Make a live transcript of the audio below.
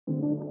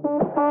Welcome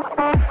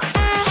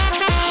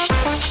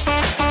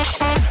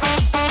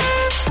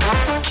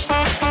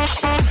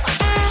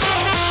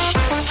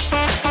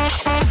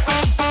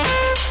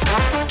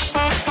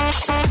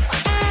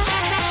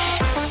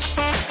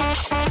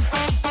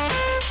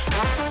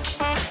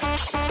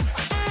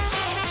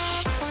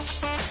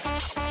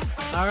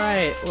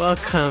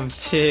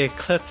to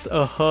Clips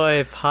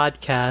Ahoy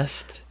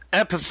podcast,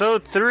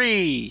 episode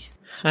 3.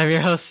 I'm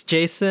your host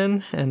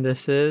Jason, and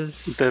this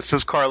is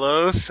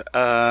Carlos,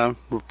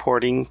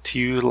 reporting to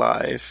you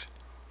live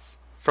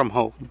from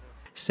home.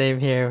 Same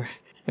here.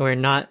 We're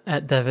not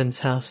at Devin's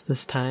house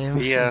this time,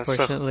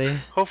 unfortunately.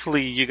 So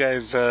hopefully you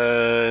guys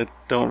don't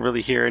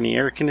really hear any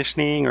air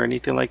conditioning or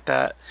anything like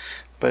that,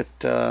 but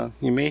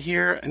you may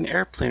hear an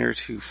airplane or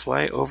two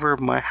fly over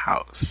my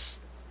house.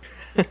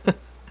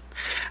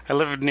 I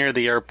live near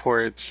the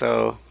airport,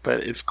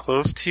 but it's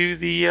close to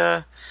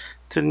the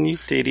new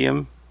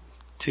stadium,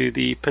 to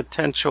the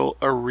potential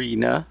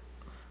arena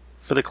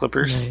for the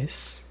Clippers,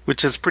 nice.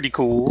 Which is pretty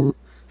cool.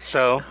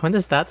 So when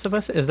is that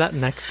supposed to? Is that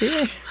next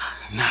year?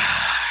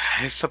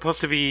 It's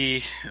supposed to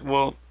be,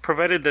 well,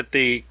 provided that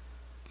they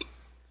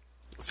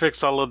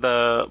fix all of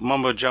the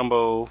mumbo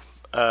jumbo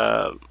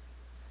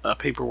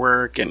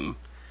paperwork and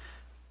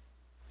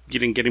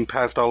getting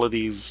past all of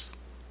these.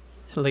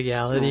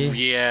 Legality.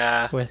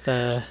 Yeah. With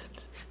did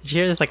you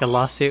hear there's like a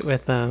lawsuit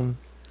with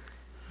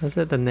was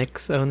it the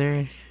Knicks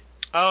owner?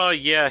 Oh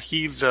yeah,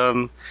 he's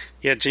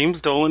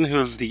James Dolan,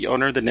 who's the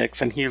owner of the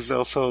Knicks, and he's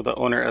also the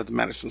owner of the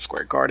Madison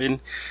Square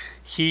Garden.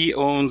 He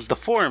owns the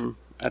Forum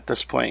at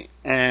this point,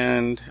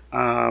 and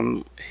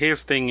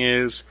his thing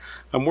is,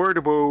 I'm worried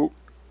about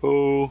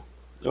hold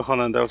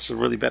on, that was a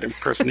really bad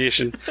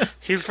impersonation.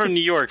 He's from New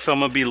York, so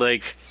I'm gonna be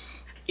like,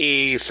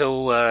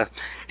 so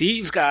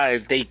these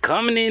guys, they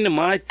coming into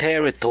my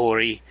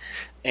territory,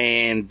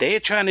 and they're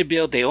trying to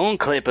build their own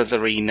Clippers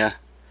arena,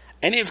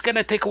 and it's going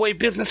to take away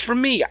business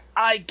from me.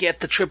 I get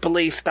the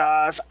AAA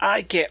stars,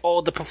 I get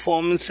all the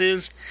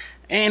performances,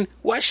 and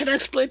why should I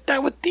split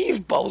that with these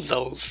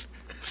bozos?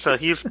 So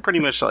he's pretty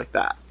much like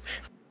that.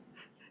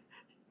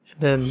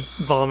 Then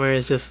Ballmer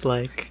is just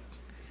like,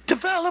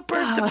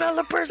 developers.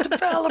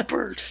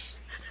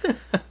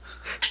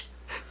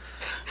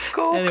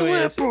 Go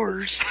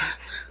Clippers!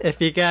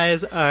 If you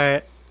guys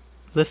are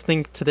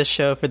listening to the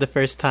show for the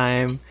first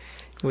time,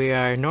 we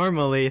are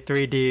normally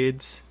 3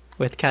 dudes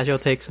with casual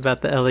takes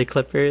about the LA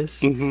Clippers.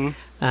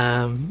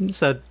 Mm-hmm.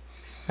 So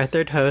our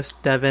third host,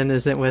 Devin,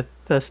 isn't with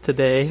us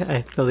today.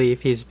 I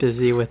believe he's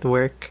busy with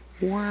work.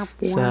 So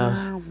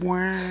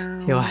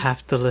you'll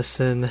have to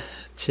listen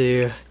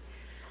to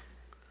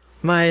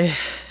my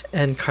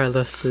and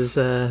Carlos's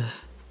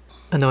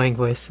annoying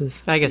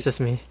voices. I guess just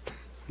me.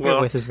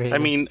 Well, I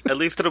mean, at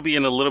least it'll be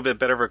in a little bit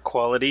better of a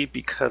quality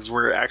because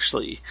we're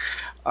actually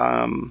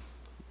doing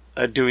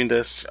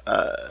this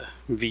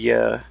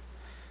via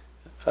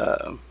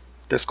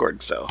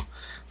Discord. So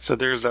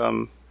there's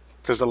a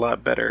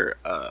lot better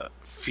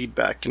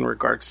feedback in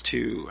regards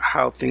to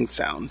how things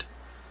sound.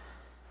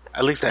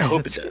 At least I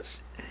hope it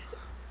does.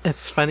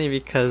 It's funny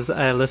because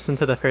I listened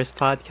to the first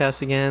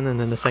podcast again and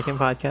then the second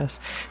podcast.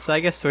 So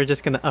I guess we're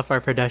just going to up our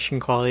production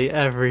quality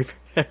every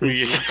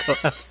single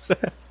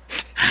episode.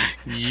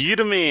 You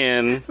the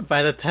man.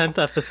 By the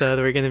 10th episode,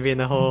 we're going to be in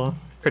the whole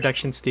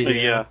production studio.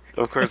 Yeah,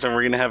 of course. And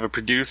we're going to have a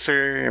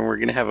producer, and we're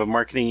going to have a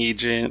marketing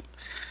agent.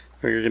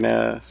 We're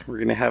gonna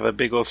have a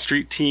big old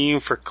street team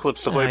for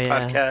Clips Ahoy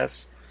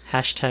podcast.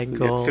 Hashtag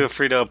gold. Feel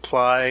free to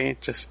apply.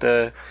 Just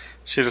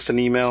shoot us an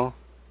email.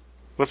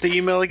 What's the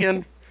email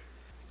again?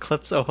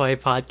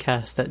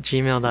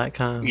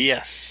 clipsahoypodcast@gmail.com.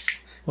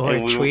 Yes. Or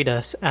tweet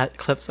us at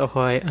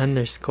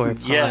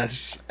clipsahoy_pod.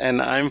 Yes,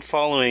 and I'm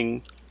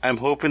following. I'm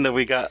hoping that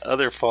we got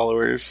other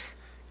followers.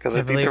 Because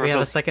I think we have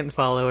a second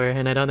follower,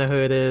 and I don't know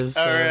who it is.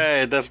 All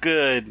right, that's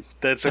good.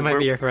 That might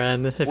be your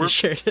friend if you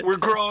shared it. We're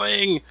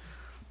growing.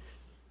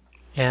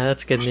 Yeah,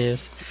 that's good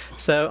news.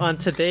 So on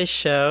today's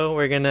show,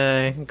 we're going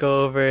to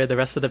go over the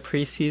rest of the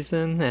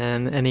preseason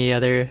and any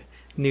other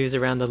news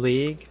around the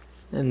league.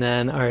 And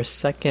then our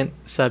second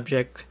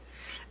subject,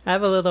 I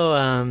have a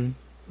little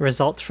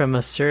results from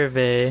a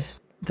survey.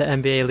 The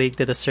NBA League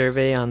did a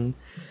survey on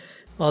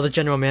all the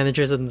general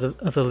managers of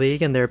the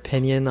league and their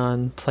opinion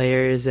on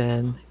players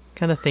and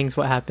kind of things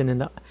that happen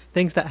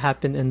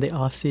in the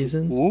off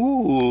season.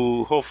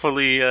 Ooh,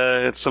 hopefully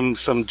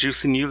some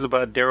juicy news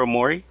about Daryl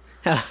Morey.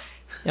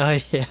 Oh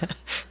yeah,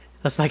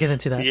 let's not get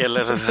into that. Yeah,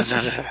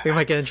 we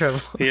might get in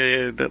trouble.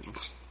 Yeah.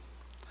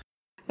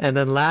 And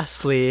then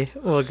lastly,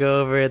 we'll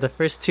go over the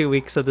first 2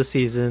 weeks of the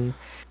season,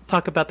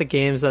 talk about the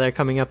games that are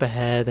coming up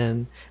ahead,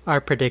 and our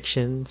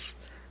predictions.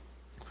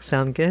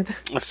 Sound good?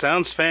 It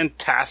sounds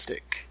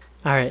fantastic.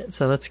 All right,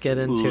 so let's get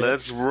into it.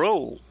 Let's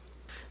roll.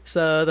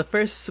 So the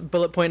first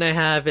bullet point I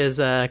have is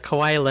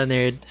Kawhi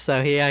Leonard.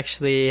 So he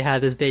actually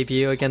had his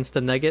debut against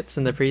the Nuggets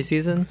in the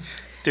preseason.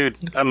 Dude,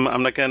 I'm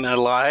not gonna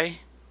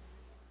lie,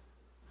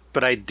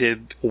 but I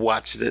did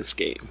watch this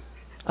game.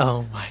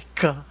 Oh my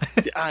god.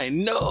 I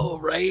know,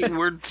 right?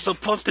 We're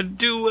supposed to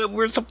do what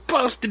we're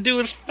supposed to do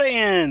as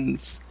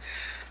fans.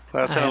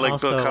 Well, that sounded like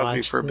Bill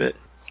Cosby for a bit.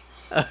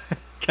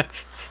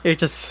 You're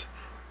just...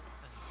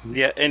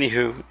 Yeah,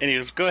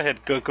 anyways, go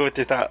ahead. Go with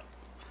your thought.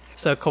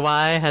 So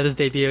Kawhi had his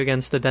debut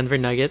against the Denver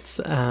Nuggets.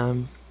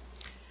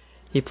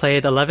 He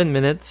played 11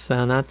 minutes,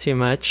 so not too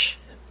much,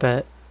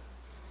 but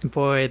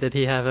boy, did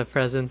he have a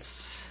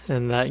presence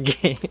in that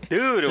game.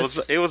 Dude,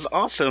 it was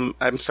awesome.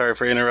 I'm sorry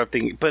for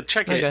interrupting, but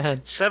check it. Go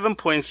ahead.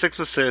 7.6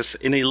 assists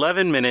in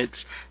 11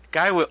 minutes.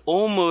 Guy would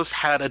almost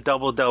had a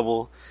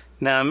double-double.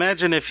 Now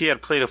imagine if he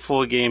had played a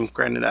full game.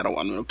 Granted, I don't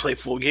want him to play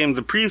full games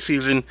in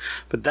preseason,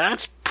 but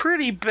that's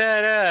pretty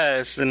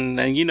badass. And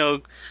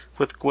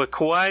with what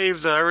Kawhi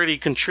is already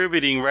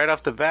contributing right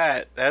off the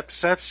bat,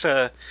 that's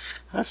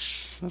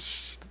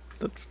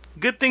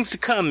good things to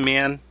come,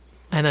 man.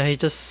 I know,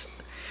 it's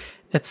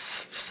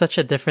such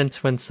a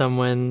difference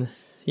when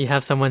you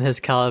have someone his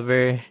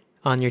caliber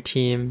on your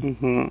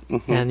team,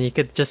 and you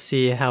could just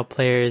see how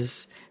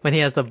players, when he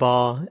has the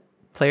ball,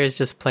 players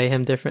just play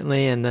him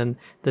differently, and then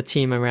the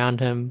team around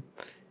him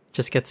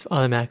just gets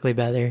automatically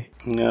better.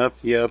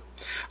 Yep.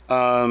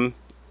 I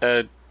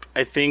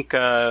think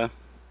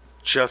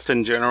just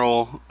in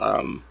general,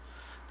 Paul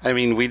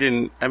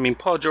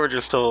George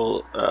is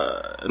still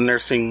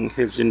nursing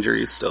his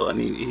injuries still, and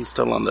he's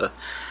still on the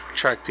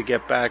track to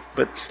get back.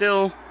 But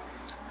still,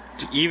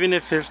 even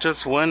if it's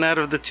just one out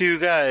of the two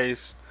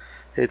guys,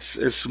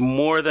 it's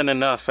more than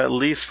enough, at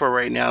least for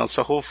right now.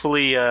 So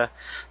hopefully,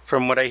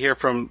 from what I hear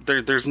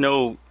there's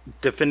no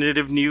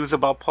definitive news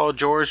about Paul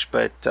George,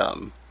 but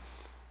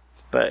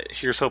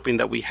here's hoping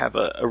that we have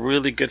a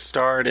really good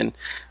start and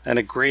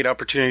a great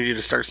opportunity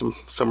to start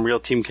some real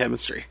team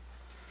chemistry.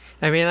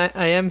 I mean,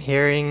 I am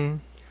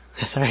hearing,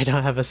 sorry, I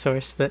don't have a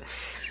source, but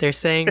they're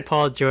saying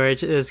Paul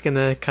George is going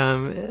to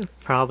come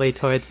probably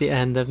towards the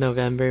end of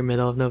November,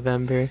 middle of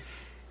November.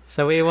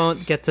 So we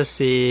won't get to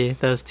see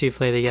those two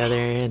play together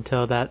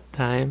until that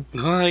time.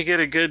 Well, I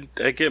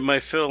get my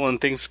fill on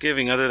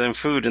Thanksgiving other than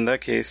food in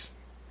that case.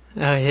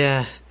 Oh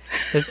yeah.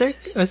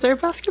 Was there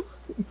basketball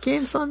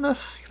games on the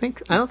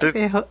I don't think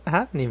they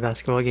have any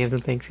basketball games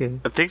on Thanksgiving.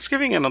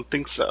 Thanksgiving, I don't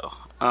think so.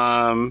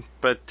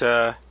 But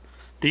they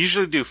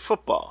usually do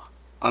football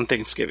on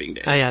Thanksgiving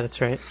Day. Oh yeah,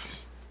 that's right.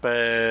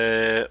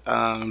 But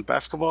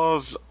basketball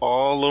is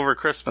all over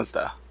Christmas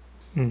though.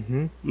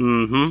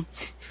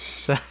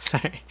 So,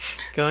 sorry.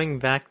 Going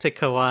back to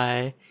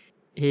Kawhi,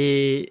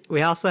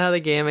 we also had a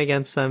game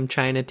against some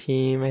China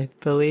team, I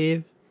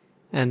believe,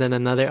 and then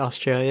another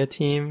Australia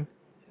team.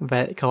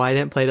 But Kawhi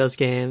didn't play those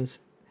games.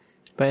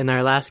 But in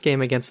our last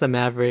game against the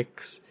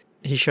Mavericks,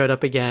 he showed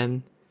up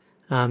again.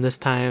 This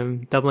time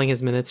doubling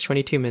his minutes,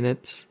 22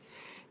 minutes.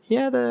 He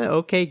had an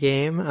okay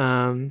game.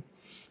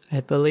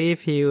 I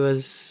believe he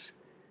was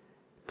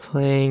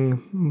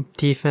playing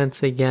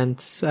defense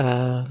against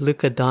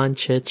Luka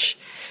Doncic,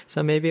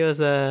 so maybe it was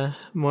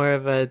more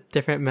of a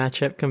different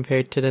matchup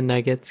compared to the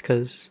Nuggets,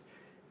 because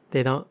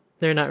they're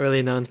not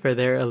really known for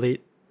their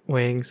elite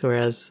wings,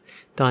 whereas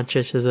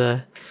Doncic is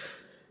a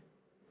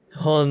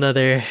whole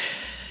nother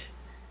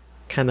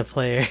kind of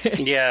player.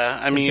 Yeah,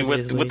 I mean,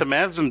 with the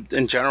Mavs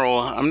in general,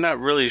 I'm not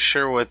really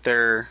sure what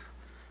their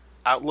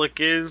outlook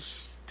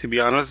is, to be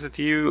honest with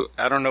you.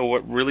 I don't know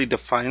what really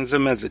defines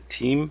them as a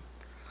team.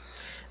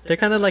 They're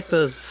kind of like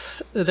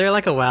they're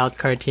like a wild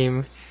card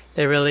team.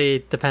 It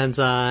really depends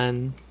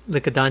on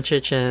Luka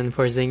Doncic and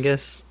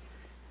Porzingis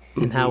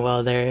and how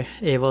well they're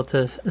able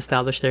to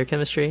establish their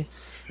chemistry.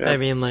 Yeah. I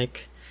mean,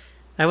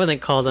 I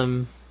wouldn't call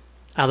them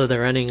out of the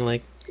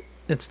running.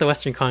 It's the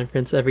Western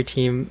Conference. Every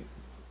team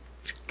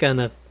is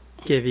gonna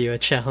give you a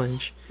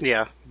challenge.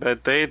 Yeah,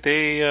 but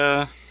they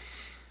I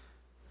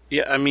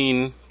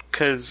mean,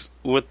 because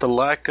with the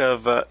lack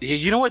of,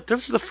 you know what?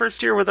 This is the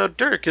first year without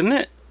Dirk, isn't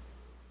it?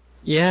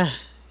 Yeah.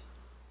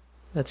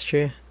 That's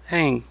true.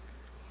 Dang.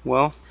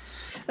 Well.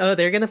 Oh,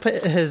 they're gonna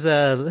put his.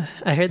 I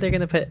heard they're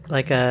gonna put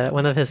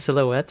one of his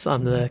silhouettes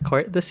on the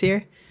court this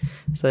year,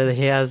 so that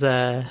he has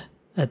a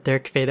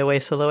Dirk fadeaway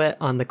silhouette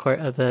on the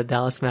court of the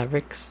Dallas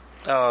Mavericks.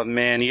 Oh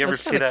man, you ever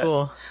see that?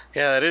 Cool.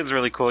 Yeah, that is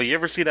really cool. You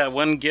ever see that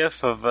one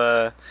GIF of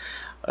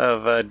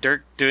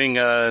Dirk doing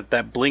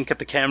that blink at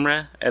the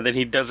camera, and then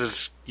he does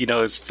his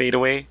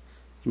fadeaway,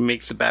 he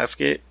makes the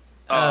basket.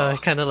 Oh,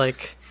 kind of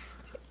like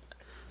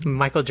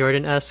Michael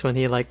Jordan-esque when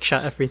he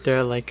shot a free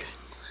throw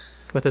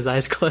with his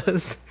eyes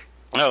closed.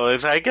 Oh,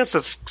 I guess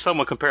it's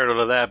somewhat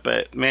comparable to that,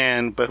 but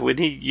when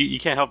you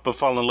can't help but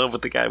fall in love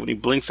with the guy when he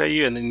blinks at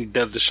you and then he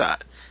does the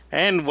shot,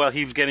 and while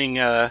he's getting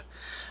with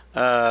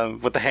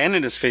the hand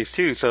in his face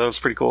too, so that was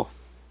pretty cool.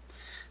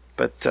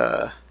 But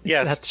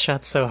yeah, that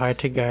shot's so hard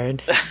to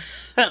guard.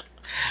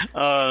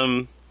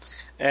 And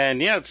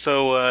yeah,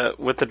 so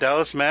with the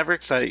Dallas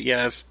Mavericks,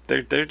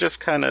 they're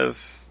just kind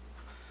of.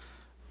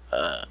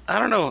 I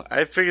don't know.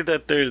 I figured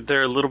that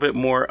they're a little bit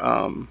more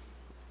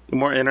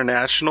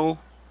international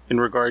in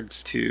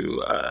regards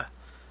to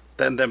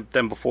than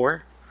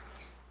before,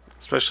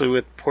 especially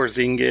with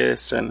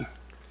Porzingis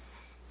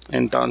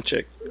and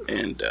Doncic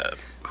and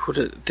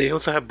they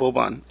also have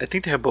Boban. I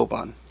think they have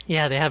Boban.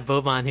 Yeah, they have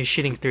Boban who's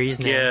shooting threes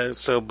now. Yeah,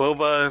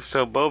 Boban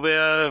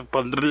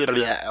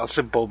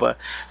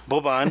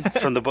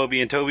from the Bobby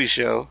and Toby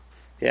show.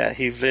 Yeah,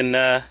 he's in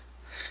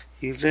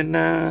He's in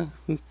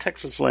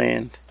Texas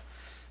land,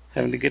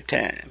 having a good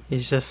time.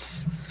 He's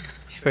just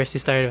first he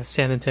started with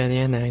San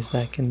Antonio, now he's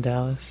back in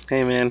Dallas.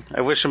 Hey man, I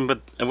wish him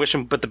but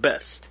the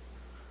best.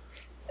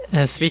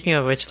 Speaking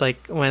of which,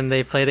 like when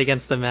they played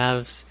against the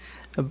Mavs,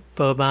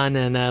 Boban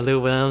and Lou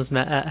Williams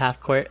met at half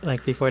court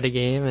like before the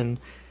game, and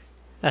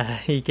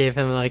he gave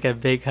him like a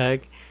big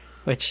hug,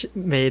 which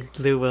made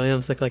Lou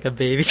Williams look like a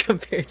baby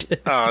compared to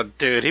him. Oh,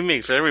 dude, he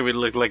makes everybody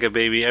look like a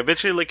baby. I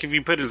bet you, like, if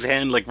you put his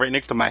hand like right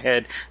next to my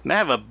head, and I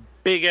have a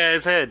big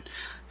ass head,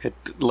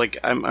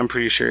 I'm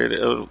pretty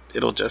sure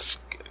it'll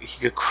just he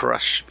could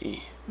crush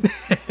me,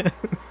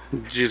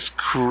 just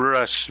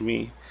crush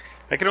me.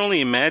 I can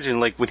only imagine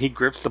like when he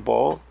grips the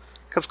ball,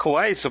 because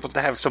Kawhi is supposed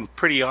to have some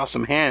pretty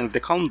awesome hands. They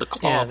call him the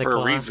claw for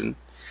a reason.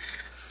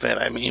 But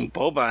I mean,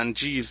 Boban,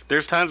 geez,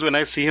 there's times when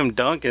I see him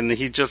dunk and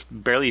he just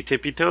barely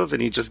tippy toes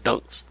and he just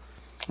dunks.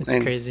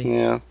 It's crazy.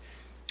 Yeah.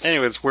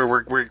 Anyways,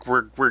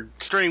 we're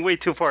straying way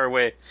too far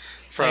away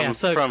from.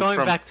 Going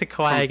back to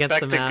Kawhi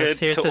against the Mavs,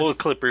 back to old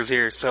Clippers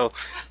here. So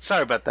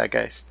sorry about that,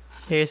 guys.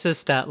 Here's his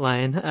stat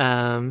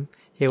line.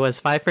 He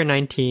was 5 for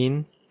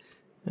 19,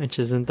 which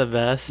isn't the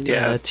best.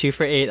 Yeah. 2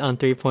 for 8 on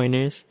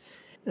 3-pointers.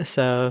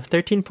 So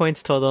 13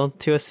 points total,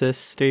 2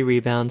 assists, 3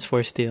 rebounds,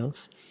 4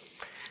 steals.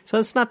 So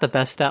it's not the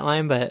best stat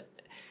line, but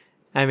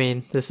I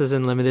mean, this is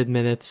in limited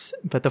minutes.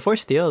 But the 4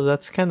 steals,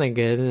 that's kind of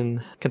good,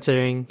 and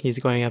considering he's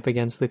going up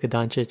against Luka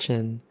Doncic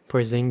and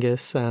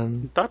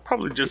Porzingis. That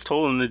probably just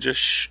told him to just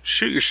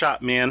shoot your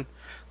shot, man.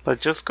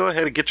 Like, just go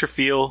ahead and get your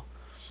feel.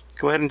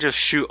 Go ahead and just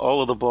shoot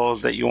all of the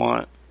balls that you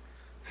want.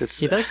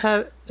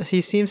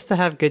 He seems to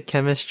have good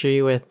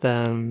chemistry with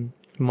Montrezl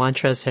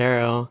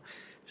Harrell,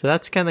 so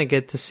that's kind of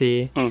good to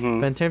see. Mm-hmm.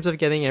 But in terms of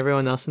getting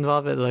everyone else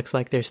involved, it looks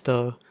like they're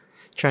still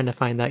trying to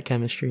find that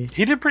chemistry.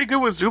 He did pretty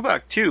good with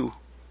Zubac too.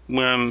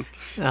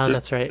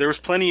 That's right. There was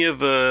plenty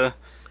of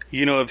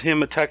of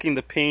him attacking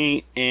the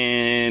paint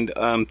and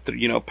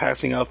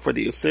passing out for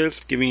the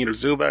assist, giving it to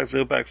Zubac.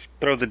 Zubac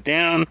throws it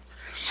down.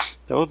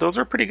 Those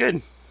are pretty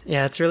good.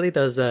 Yeah, it's really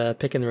those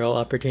pick and roll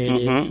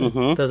opportunities.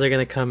 Mm-hmm. Those are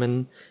going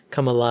to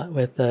come a lot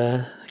with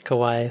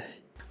Kawhi.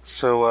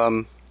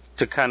 So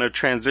to kind of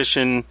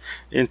transition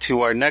into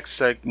our next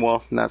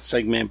not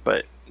segment,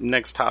 but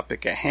next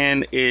topic at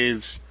hand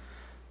is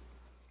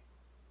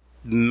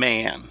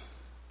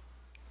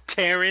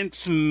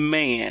Terrence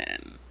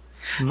Mann.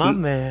 My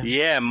man.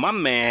 Yeah, my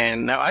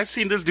man. Now, I've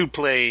seen this dude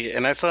play,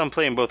 and I saw him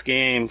play in both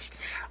games.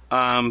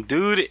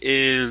 Dude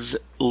is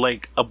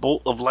like a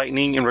bolt of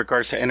lightning in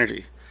regards to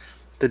energy.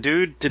 The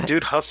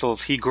dude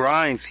hustles. He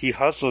grinds. He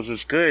hustles.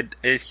 It's good.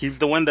 He's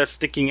the one that's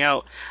sticking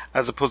out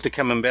as opposed to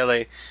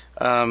Kamangeli.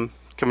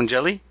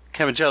 Kamangeli.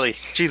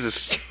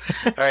 Jesus.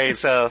 All right,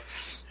 so...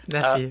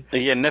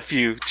 Nephew.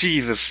 Nephew.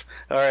 Jesus.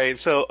 All right,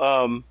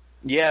 so...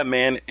 yeah,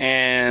 man,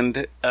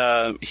 and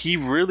he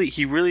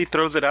really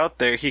throws it out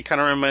there. He kind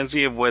of reminds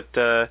me of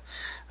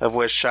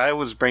what Shai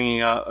was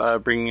bringing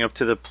up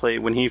to the plate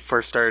when he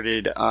first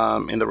started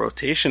in the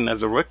rotation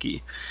as a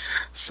rookie.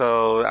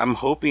 So I'm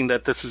hoping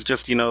that this is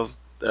just a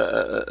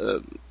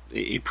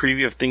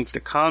preview of things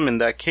to come in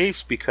that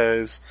case,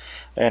 because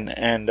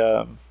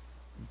I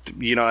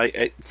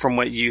from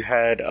what you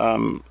had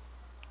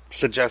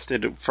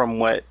suggested, from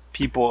what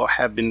people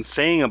have been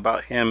saying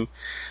about him,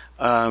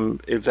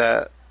 is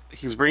that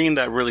he's bringing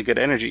that really good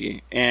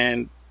energy,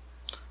 and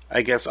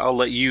I guess I'll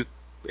let you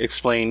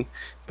explain,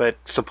 but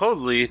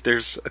supposedly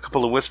there's a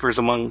couple of whispers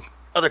among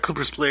other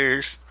Clippers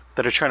players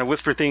that are trying to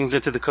whisper things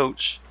into the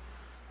coach.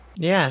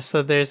 Yeah,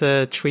 so there's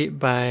a tweet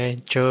by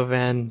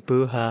Jovan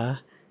Buha.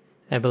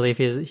 I believe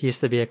he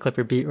used to be a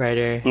Clipper beat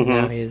writer. Mm-hmm.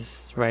 Now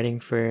he's writing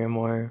for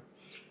more,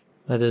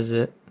 what is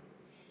it,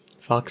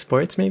 Fox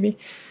Sports maybe?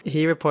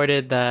 He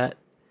reported that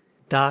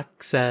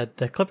Doc said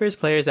the Clippers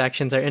players'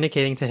 actions are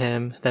indicating to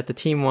him that the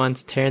team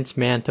wants Terrence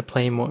Mann to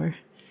play more.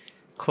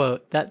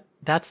 Quote,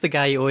 that's the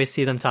guy you always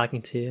see them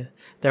talking to.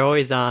 They're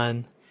always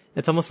on.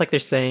 It's almost like they're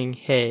saying,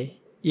 hey,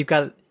 you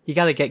got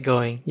to get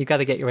going. You got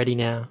to get ready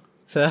now.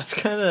 So that's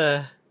kind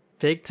of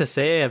big to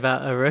say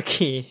about a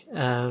rookie.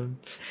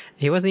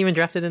 He wasn't even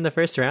drafted in the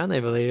first round, I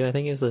believe. I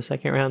think he was the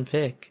second round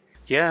pick.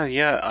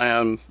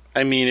 Yeah.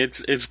 I mean,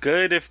 it's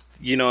good if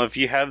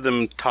you have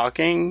them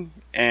talking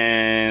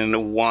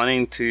and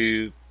wanting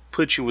to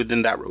put you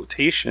within that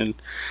rotation,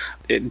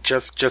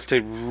 just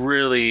to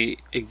really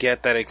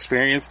get that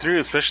experience through,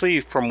 especially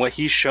from what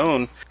he's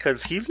shown,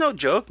 because he's no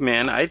joke,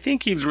 man. I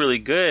think he's really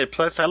good.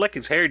 Plus, I like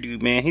his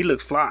hairdo, man. He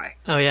looks fly.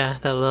 Oh yeah,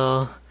 that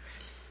little,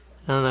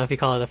 I don't know if you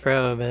call it a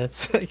fro, but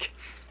it's like,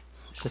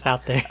 it's just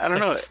out there. I don't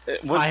know.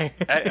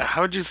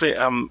 How would you say?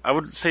 I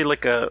would say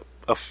like a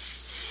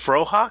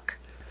frohawk.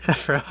 A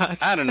frohawk?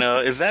 I don't know.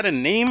 Is that a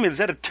name? Is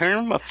that a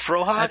term? A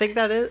frohawk? I think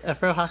that is. A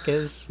frohawk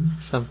is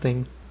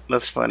something.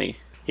 That's funny.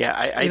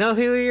 Yeah, you know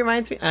who he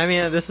reminds me? I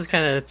mean, this is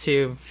kind of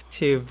too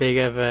big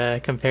of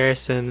a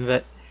comparison,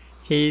 but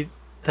he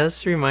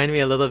does remind me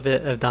a little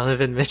bit of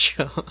Donovan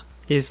Mitchell.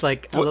 He's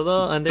like a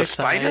little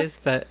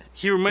undersized, but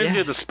he reminds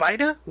you of the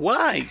Spider.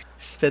 Why?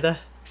 Spida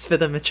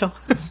Mitchell.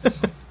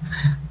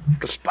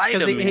 The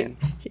Spider Man.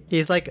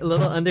 He's like a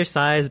little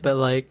undersized, but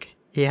like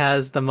he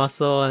has the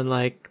muscle and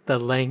like the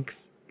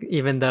length,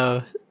 even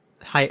though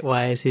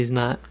height-wise he's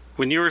not.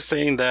 When you were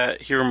saying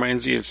that he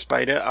reminds you of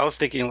Spider, I was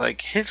thinking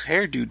like his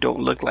hairdo don't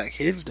look like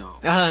his though.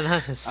 Oh,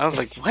 nice. I was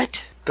like,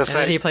 what? That's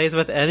and then he plays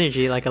with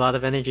energy, like a lot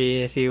of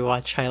energy. If you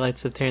watch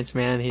highlights of Terrence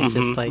Mann, he's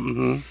just like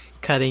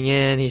cutting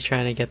in. He's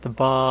trying to get the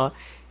ball.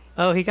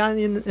 Oh, he got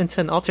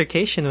into an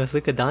altercation with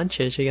Luka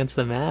Doncic against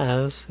the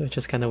Mavs, which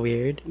is kind of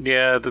weird.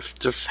 Yeah, this is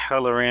just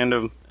hella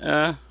random.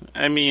 I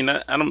mean,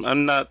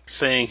 I'm not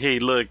saying, hey,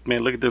 look,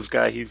 man, look at this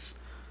guy. He's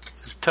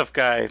a tough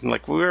guy. I'm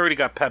like, we already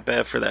got Pat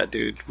Bev for that,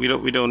 dude. We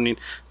don't need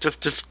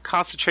just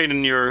concentrate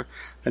on your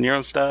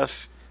own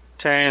stuff,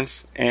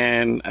 Terrence.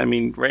 And I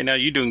mean, right now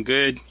you're doing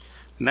good,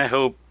 and I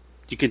hope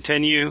you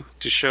continue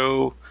to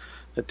show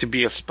to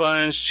be a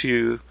sponge,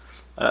 to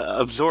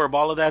absorb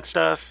all of that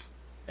stuff,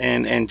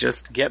 and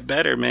just get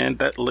better, man.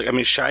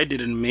 Shai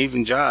did an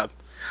amazing job.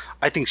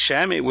 I think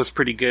Shamit was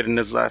pretty good in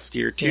his last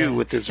year too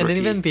with his rookie. And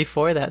then even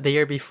before that, the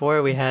year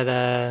before, we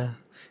had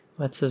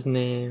what's his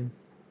name?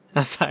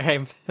 I'm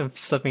sorry, I'm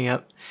slipping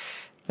up.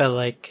 But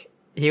like,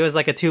 he was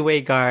like a two-way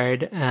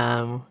guard,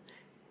 and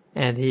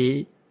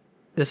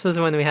this was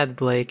when we had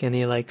Blake, and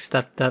he like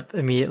stepped up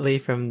immediately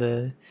from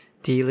the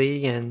D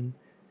League and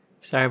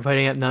started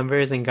putting up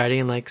numbers and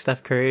guarding like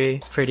Steph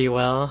Curry pretty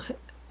well.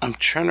 I'm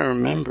trying to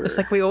remember. It's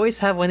like we always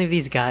have one of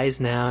these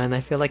guys now, and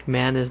I feel like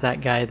Mann is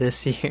that guy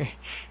this year.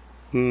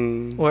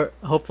 Or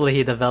hopefully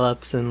he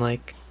develops and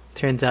like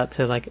turns out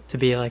to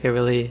be like a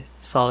really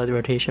solid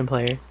rotation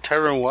player.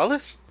 Tyrone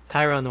Wallace?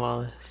 Tyrone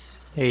Wallace.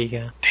 There you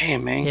go.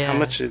 Damn, man. Yeah. How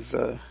much is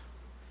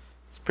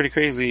it's pretty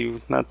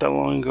crazy. Not that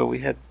long ago we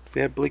had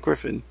Blake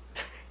Griffin.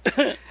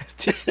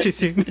 too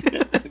soon.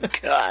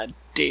 God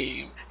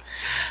damn.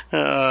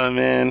 Oh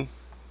man.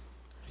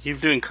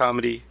 He's doing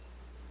comedy.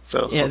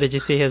 So yeah, did you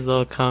see his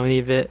little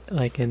comedy bit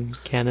like in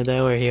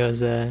Canada where he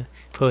was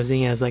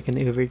posing as like an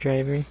Uber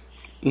driver?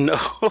 No.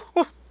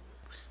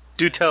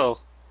 Do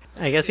tell.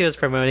 I guess he was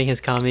promoting his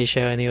comedy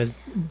show and he's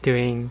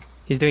doing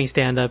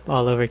stand-up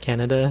all over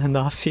Canada in the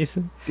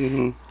off-season.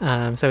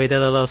 So we did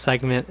a little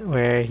segment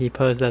where he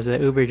posed as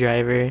an Uber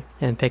driver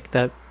and picked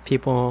up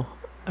people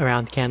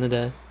around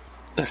Canada.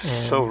 That's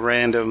so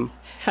random.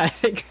 I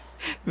think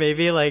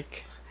maybe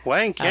like...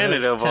 Why in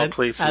Canada of all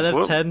places? Out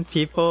of 10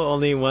 people,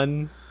 only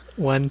one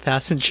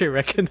passenger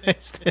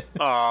recognized him.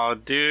 Oh,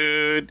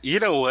 dude. You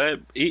know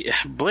what?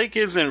 Blake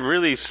isn't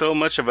really so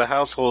much of a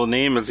household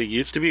name as he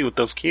used to be with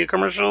those Kia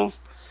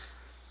commercials.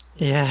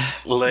 Yeah,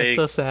 like, it's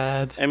so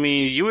sad. I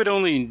mean, you would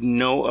only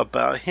know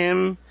about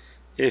him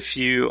if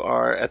you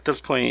are, at this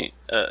point,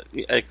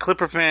 a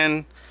Clipper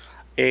fan,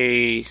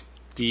 a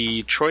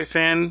Detroit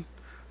fan,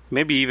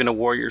 maybe even a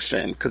Warriors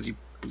fan. Because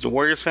as a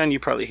Warriors fan, you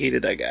probably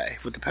hated that guy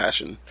with the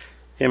passion.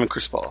 Him and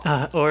Chris Paul.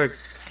 Or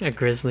a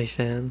Grizzly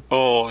fan.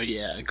 Oh,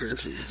 yeah,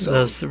 Grizzlies. So.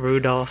 Those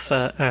Rudolph,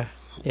 Zach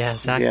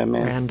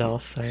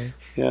Randolph, sorry.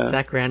 Yeah.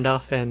 Zach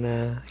Randolph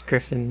and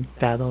Griffin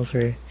battles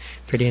were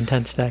pretty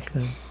intense back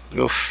then.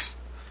 Oof.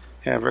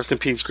 Yeah, rest in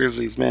peace,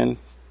 Grizzlies, man.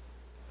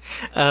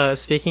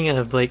 Speaking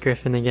of Blake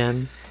Griffin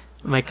again,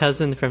 my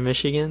cousin from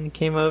Michigan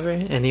came over,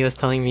 and he was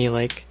telling me,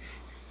 like,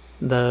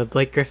 the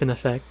Blake Griffin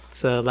effect.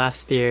 So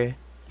last year,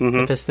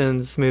 the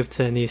Pistons moved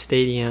to a new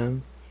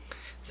stadium.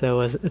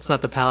 So it's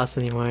not the Palace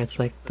anymore, it's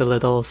like the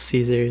Little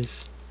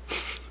Caesars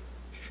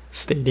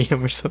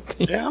Stadium or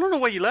something. Yeah, I don't know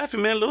why you're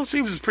laughing, man. Little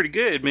Caesars is pretty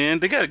good, man.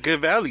 They got a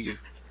good value.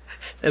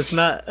 It's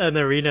not an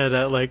arena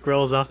that like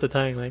rolls off the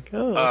tongue like,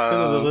 oh, let's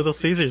go to the Little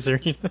Caesars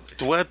arena.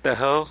 What the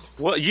hell?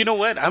 Well, you know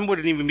what? I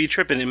wouldn't even be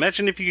tripping.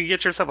 Imagine if you could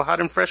get yourself a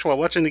hot and fresh while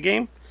watching the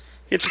game.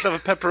 Get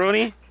yourself a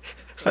pepperoni.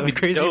 Some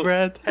crazy dope.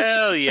 Bread.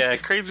 Hell yeah,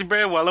 crazy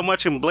bread while I'm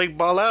watching Blake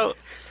ball out.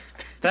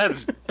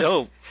 That's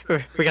dope.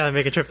 We gotta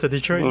make a trip to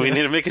Detroit. We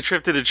need to make a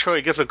trip to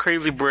Detroit, get some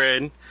crazy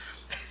bread,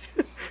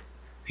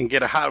 and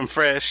get a hot and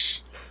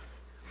fresh.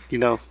 You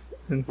know,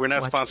 we're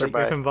not sponsored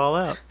by Griffin ball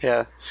out.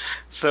 Yeah.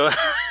 So,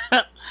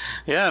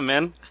 yeah,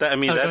 man.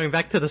 Going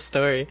back to the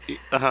story.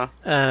 It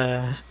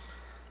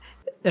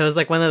was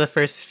like one of the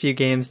first few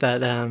games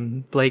that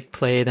Blake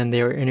played, and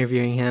they were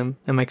interviewing him.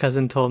 And my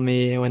cousin told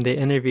me when they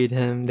interviewed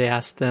him, they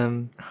asked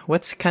him,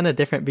 "What's kind of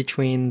different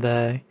between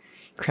the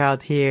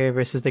crowd here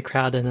versus the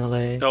crowd in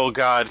LA?" Oh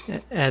God.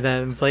 And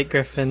then Blake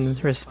Griffin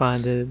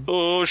responded,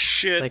 "Oh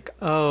shit. Like,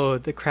 oh,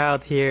 the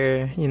crowd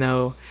here, you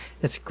know,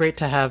 it's great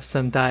to have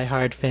some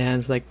diehard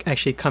fans like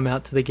actually come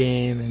out to the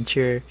game and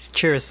cheer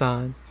us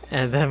on."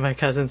 And then my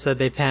cousin said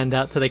they panned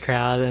out to the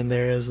crowd and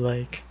there was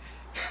like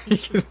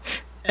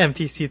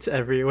empty seats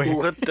everywhere.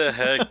 What the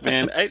heck,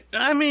 man?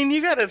 I mean,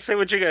 you gotta say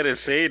what you gotta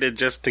say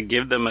to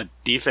give them a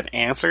decent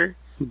answer.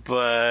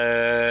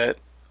 But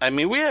I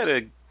mean, we had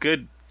a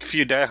good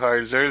few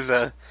diehards. There's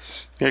a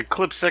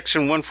clip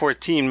section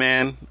 114,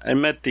 man. I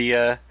met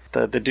the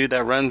dude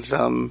that runs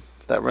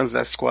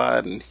that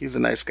squad, and he's a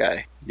nice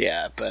guy.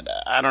 Yeah, but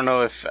I don't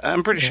know if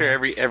I'm pretty sure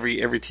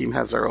every team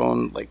has their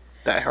own like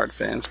diehard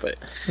fans, but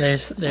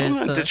there's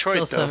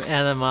Detroit, still some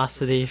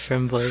animosity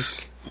from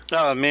Blake.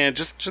 Oh man,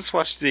 just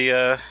watch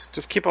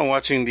just keep on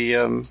watching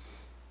the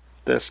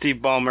Steve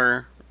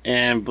Ballmer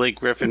and Blake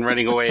Griffin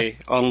running away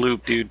on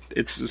loop, dude.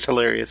 It's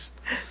hilarious.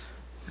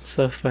 It's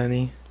so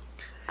funny.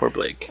 Poor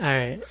Blake. All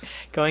right,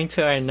 going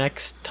to our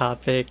next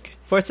topic.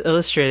 Sports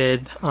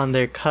Illustrated, on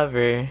their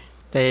cover,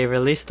 they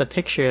released a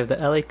picture of the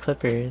LA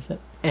Clippers,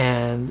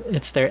 and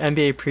it's their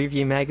NBA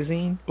preview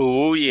magazine.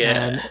 Oh,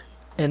 yeah. And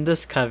in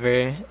this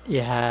cover,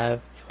 you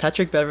have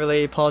Patrick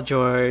Beverley, Paul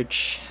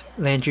George,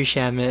 Landry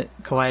Shamet,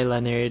 Kawhi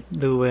Leonard,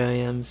 Lou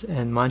Williams,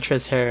 and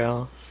Montrezl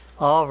Harrell,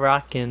 all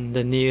rocking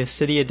the new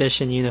City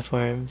Edition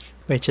uniforms,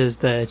 which is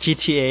the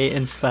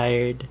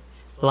GTA-inspired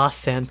Los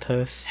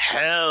Santos.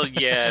 Hell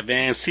yeah,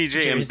 man.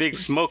 CJ and Big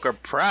Smoke are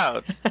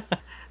proud.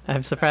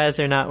 I'm surprised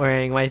they're not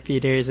wearing white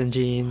beaters and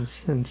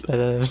jeans instead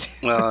of...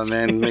 Oh,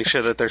 man, make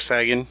sure that they're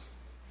sagging.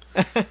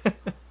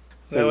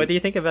 So what do you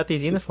think about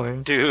these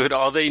uniforms? Dude,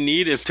 all they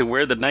need is to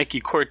wear the Nike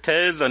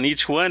Cortez on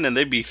each one and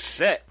they'd be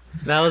set.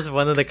 That was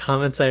one of the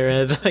comments I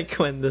read, like,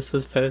 when this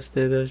was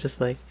posted. It was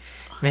just like,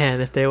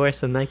 man, if they wear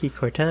some Nike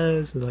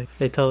Cortez, like,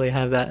 they totally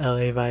have that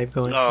LA vibe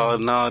going Oh,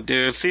 on. no,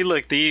 dude. See,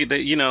 look, they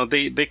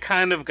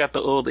kind of got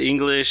the old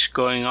English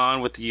going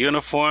on with the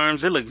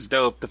uniforms. It looks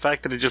dope. The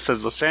fact that it just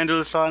says Los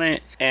Angeles on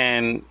it.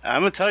 And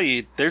I'm going to tell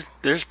you,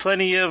 there's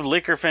plenty of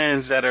Laker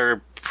fans that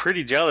are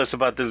pretty jealous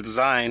about this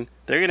design.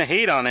 They're going to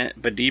hate on it,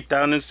 but deep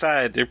down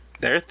inside,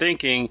 they're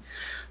thinking,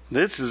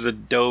 this is a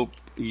dope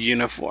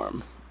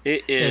uniform.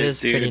 It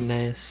is, dude. Pretty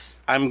nice.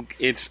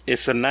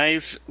 It's a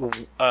nice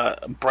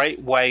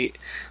bright white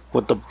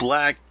with the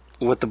black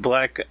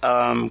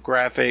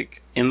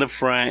graphic in the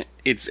front.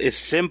 It's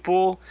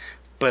simple,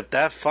 but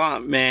that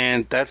font,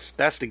 man, that's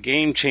the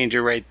game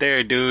changer right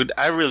there, dude.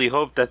 I really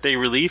hope that they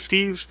release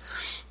these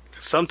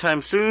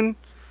sometime soon.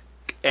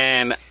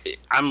 And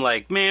I'm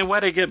like, man,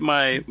 why'd I get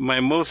my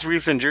most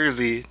recent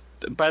jersey?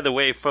 By the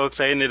way,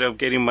 folks, I ended up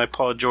getting my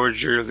Paul George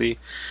jersey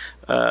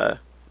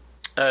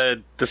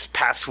this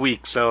past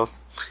week, so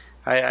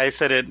I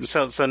said it.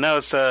 So now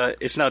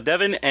it's now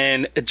Devin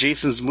and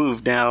Jason's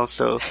moved now,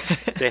 so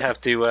they have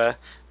to.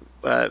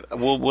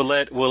 We'll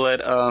let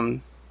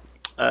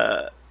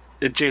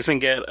Jason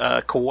get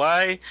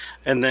Kawhi,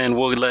 and then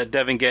we'll let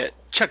Devin get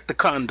Chuck the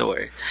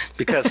Condor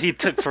because he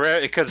took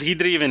forever because he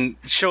didn't even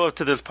show up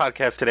to this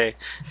podcast today.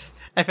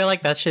 I feel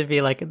like that should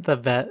be like the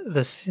bet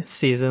this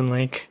season.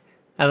 Like,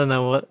 I don't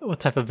know what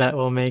type of bet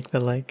we'll make,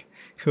 but like,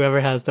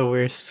 whoever has the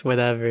worst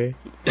whatever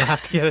will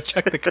have to get a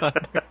Chuck the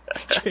Condor.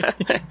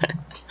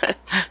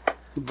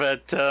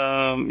 But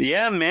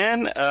yeah,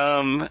 man.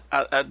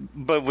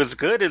 But what's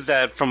good is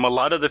that from a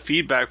lot of the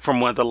feedback from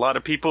what a lot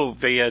of people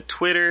via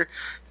Twitter,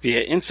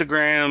 via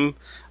Instagram,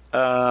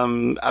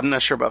 I'm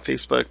not sure about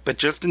Facebook, but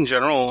just in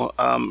general,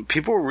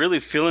 people are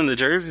really feeling the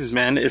jerseys,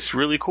 man. It's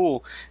really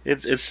cool.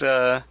 It's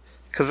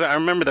because I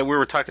remember that we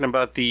were talking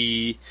about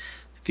the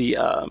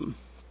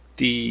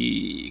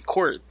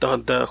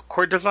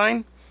court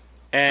design.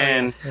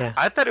 And yeah.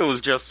 I thought it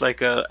was just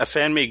like a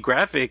fan-made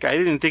graphic. I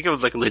didn't think it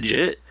was like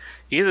legit.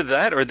 Either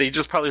that or they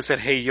just probably said,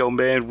 hey, yo,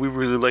 man, we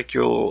really like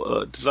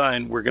your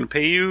design. We're going to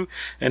pay you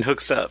and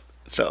hooks up.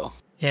 So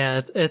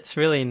yeah, it's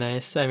really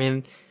nice. I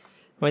mean,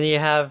 when you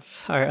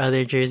have our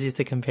other jerseys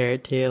to compare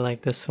it to,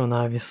 like this one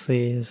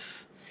obviously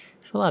it's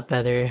a lot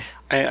better.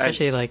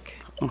 Especially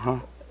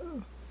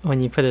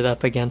when you put it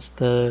up against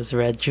those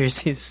red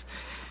jerseys.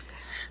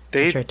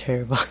 Which are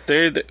terrible.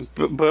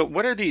 But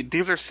what are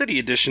these are City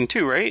Edition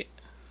too, right?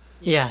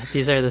 Yeah,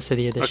 these are the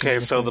City Edition. Okay,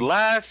 so the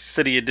last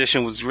City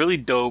Edition was really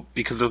dope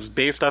because it was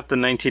based off the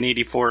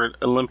 1984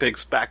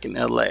 Olympics back in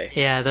LA.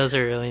 Yeah, those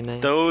are really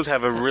nice. Those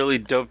have a really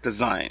dope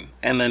design.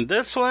 And then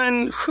this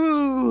one,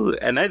 whoo!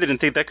 And I didn't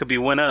think that could be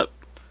one up.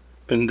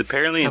 But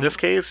apparently in this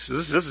case,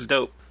 this is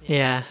dope.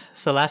 Yeah,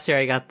 so last year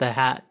I got the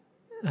hat,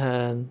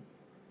 the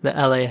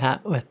LA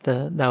hat with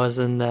that was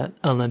in the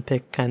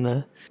Olympic kind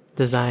of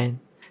design.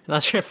 I'm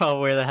not sure if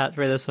I'll wear the hat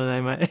for this one. I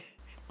might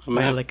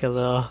wear like a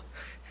little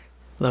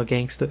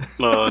gangster.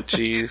 Oh,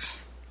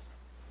 jeez.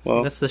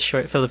 Well, that's the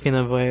short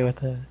Filipino boy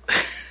with a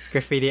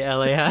graffiti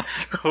LA hat.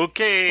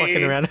 Okay.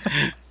 Walking around.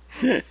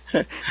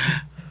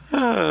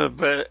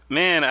 But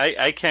man,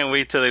 I can't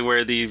wait till they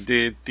wear these,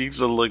 dude. These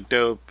will look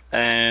dope.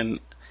 And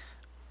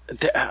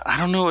I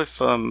don't know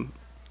if I'm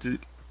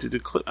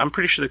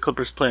pretty sure the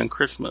Clippers play on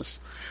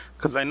Christmas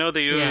because I know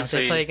they always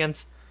they play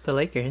against the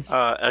Lakers.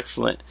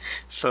 Excellent.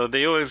 So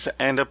they always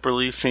end up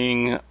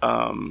releasing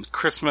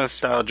Christmas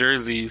style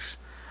jerseys.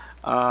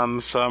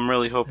 So I'm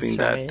really hoping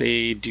that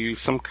they do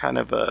some kind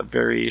of a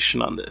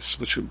variation on this,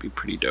 which would be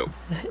pretty dope.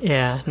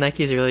 Yeah,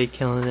 Nike's really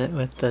killing it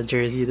with the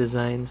jersey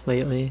designs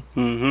lately.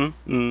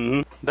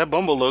 That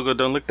Bumble logo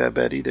don't look that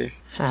bad either.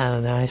 I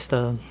don't know, I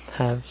still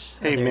have...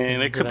 Hey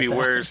man, it could be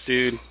worse,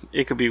 dude.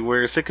 It could be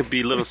worse. It could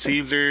be Little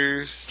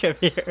Caesars. Could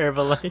be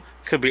Herbalife.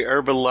 Could be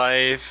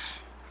Herbalife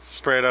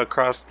spread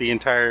across the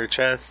entire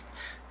chest.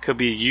 Could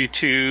be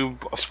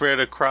YouTube spread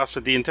across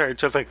the entire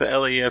chest like the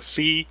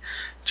LAFC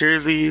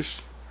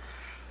jerseys.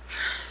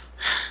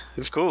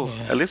 It's cool.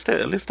 Yeah. At least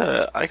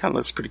the icon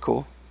looks pretty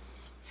cool.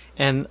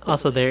 And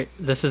also,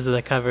 this is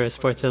the cover of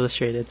Sports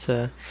Illustrated,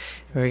 so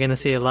we're gonna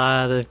see a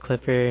lot of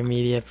Clipper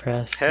media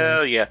press.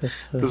 Hell yeah,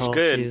 this is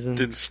good. Season.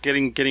 It's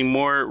getting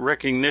more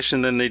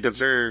recognition than they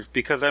deserve.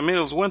 Because I mean,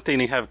 it was one thing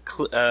to have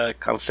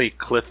I'll say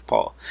Cliff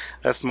Paul.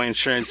 That's my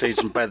insurance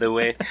agent, by the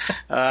way.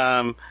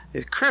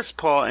 Chris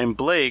Paul and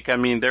Blake. I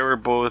mean, they were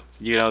both.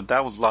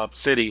 That was Lob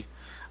City.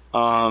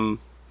 But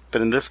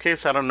in this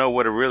case, I don't know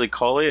what to really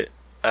call it.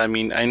 I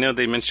mean, I know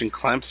they mentioned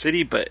Clamp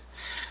City, but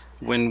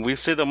when we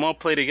see them all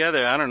play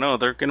together, I don't know.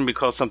 They're going to be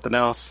called something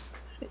else.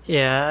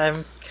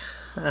 Yeah,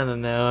 I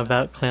don't know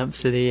about Clamp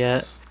City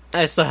yet.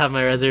 I still have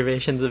my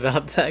reservations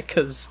about that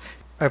because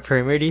our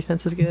perimeter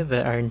defense is good,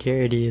 but our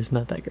interior D is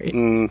not that great.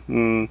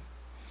 Mm-hmm.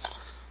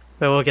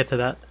 But we'll get to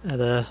that at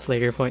a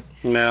later point.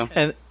 No.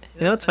 And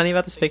you know what's funny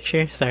about this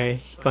picture?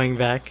 Sorry, going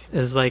back,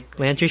 is like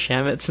Landry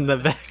Shamet's in the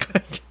back.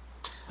 Like,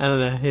 I don't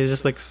know. He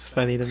just looks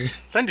funny to me.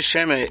 Landry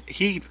Shamet,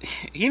 he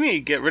need to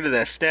get rid of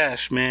that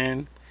stash,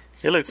 man.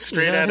 It looks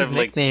straight out his of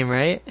nickname,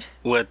 right?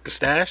 What, the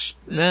stash?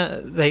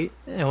 No,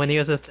 when he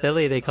was with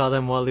Philly, they called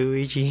him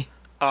Waluigi.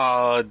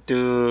 Oh,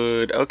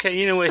 dude. Okay,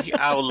 you know what?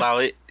 I'll allow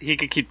it. He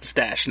could keep the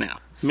stash now.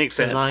 Makes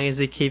sense. As long as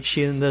he keeps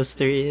shooting those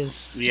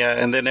threes. Yeah,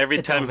 and then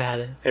every time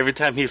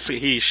he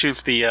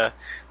shoots the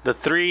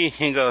three,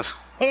 he goes.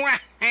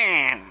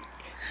 And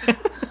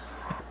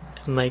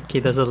like he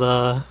does a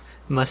little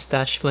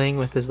mustache fling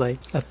with his like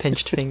a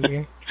pinched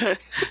finger.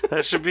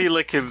 That should be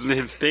like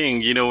his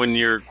thing, when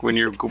you're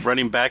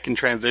running back in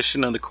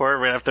transition on the court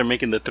right after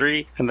making the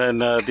three, and then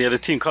the other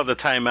team called the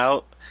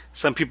timeout.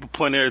 Some people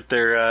point at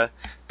their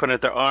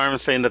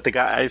arms, saying that they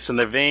got ice in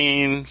their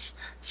veins.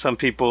 Some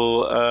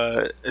people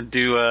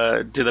do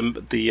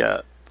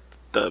the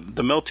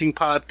melting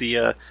pot,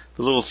 the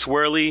little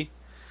swirly.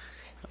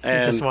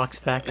 And he just walks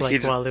back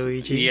like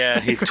Waluigi. Yeah,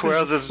 he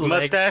twirls his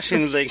mustache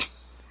and he's like,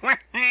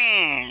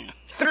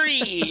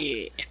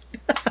 3.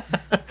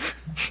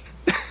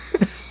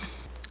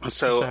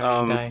 So,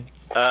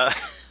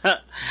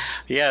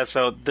 yeah,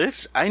 so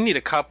this, I need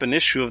to cop an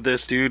issue of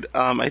this, dude.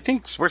 I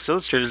think Sports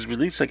Illustrated is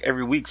released like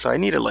every week, so I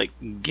need to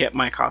get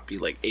my copy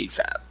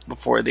ASAP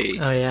before they.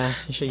 Oh yeah,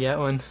 you should get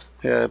one.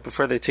 Yeah,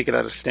 before they take it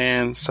out of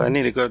stands. So I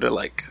need to go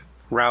to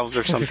Ralph's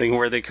or something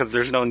because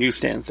there's no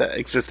newsstands that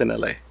exist in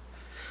LA.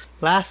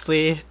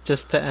 Lastly,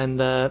 just to end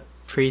the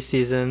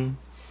preseason,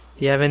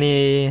 do you have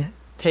any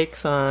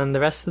takes on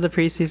the rest of the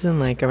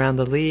preseason, around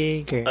the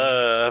league?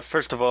 Or?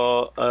 First of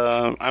all,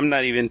 I'm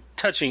not even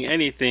touching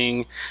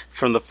anything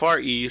from the Far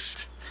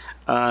East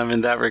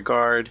in that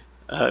regard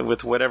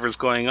with whatever's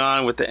going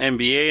on with the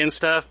NBA and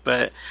stuff,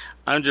 but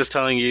I'm just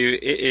telling you,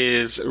 it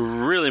is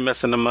really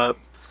messing them up.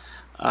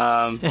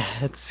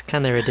 It's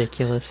kind of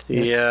ridiculous. But...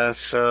 Yeah,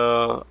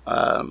 so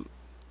I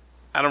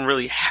don't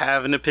really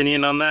have an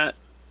opinion on that.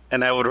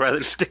 And I would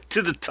rather stick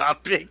to the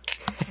topic.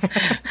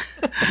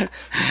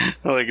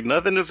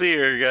 Nothing to see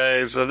here,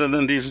 guys, other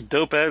than these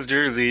dope-ass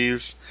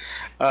jerseys.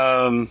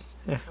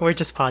 We're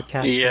just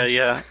podcasting.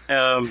 Yeah.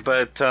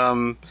 But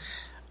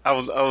I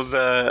was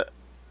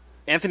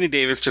Anthony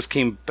Davis just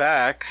came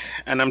back,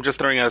 and I'm just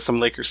throwing out some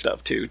Lakers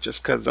stuff, too,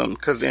 just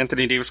because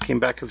Anthony Davis came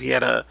back because he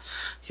had a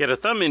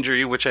thumb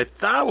injury, which I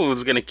thought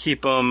was going to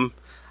keep him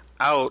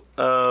out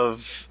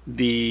of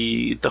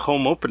the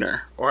home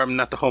opener, or I'm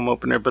not the home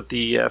opener, but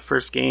the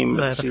first game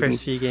of the season.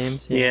 First few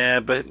games.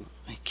 Yeah, but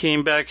he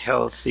came back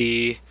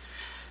healthy.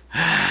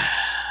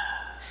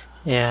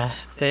 Yeah,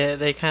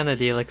 they kind of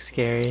do look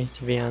scary,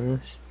 to be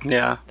honest.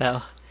 Yeah.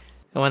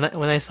 When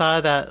I saw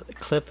that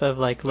clip of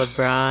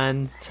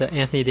LeBron to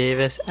Anthony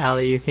Davis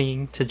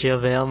alley-ooping to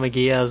JaVale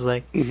McGee, I was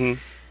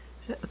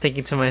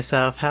thinking to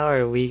myself, how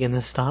are we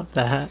gonna stop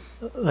that?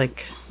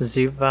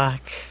 Zubac.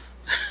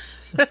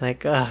 It's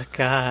oh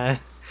god.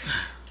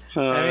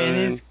 I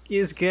mean,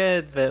 he's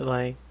good, but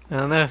I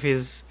don't know if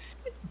his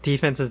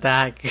defense is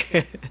that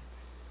good.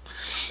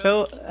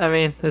 So, I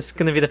mean, it's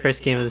gonna be the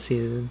first game of the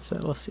season, so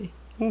we'll see.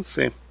 We'll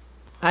see.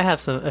 I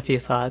have a few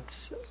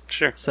thoughts.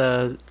 Sure.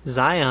 So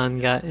Zion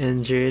got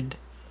injured,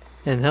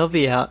 and he'll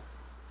be out,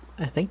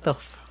 I think, the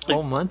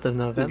whole month of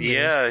November.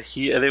 Yeah,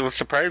 it was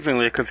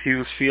surprisingly because he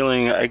was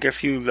feeling. I guess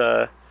he was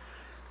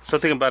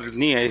something about his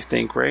knee. I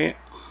think, right?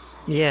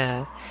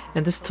 Yeah,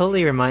 and this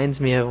totally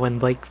reminds me of when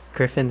Blake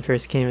Griffin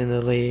first came in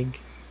the league.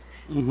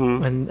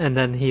 Mm-hmm. And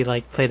then he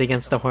played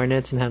against the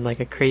Hornets and had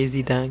a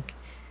crazy dunk,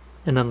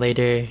 and then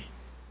later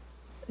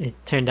it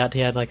turned out he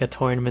had a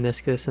torn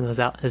meniscus and was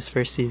out his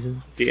first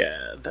season.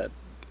 Yeah, but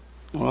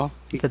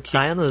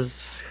Zion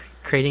was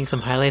creating some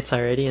highlights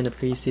already in the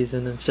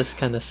preseason. It's just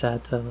kind of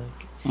sad to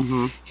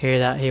hear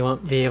that he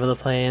won't be able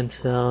to play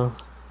until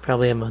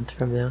probably a month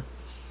from now.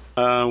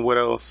 What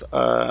else?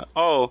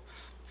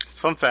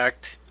 Fun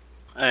fact.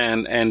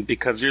 And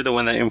because you're the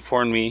one that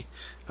informed me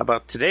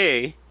about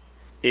today,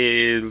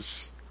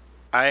 is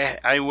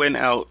I went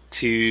out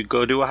to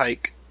go do a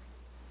hike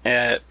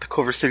at the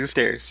Culver City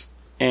Stairs,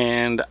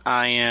 and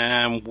I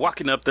am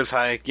walking up this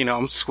hike. You know,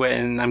 I'm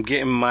sweating, I'm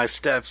getting my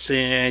steps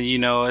in, you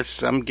know,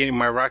 I'm getting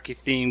my Rocky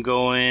theme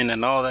going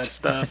and all that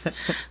stuff.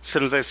 As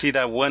soon as I see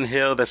that one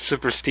hill that's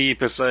super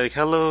steep, it's like,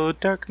 hello,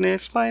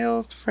 darkness, my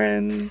old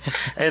friend.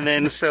 And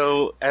then,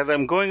 so, as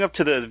I'm going up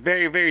to the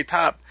very, very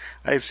top,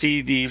 I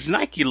see these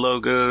Nike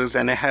logos,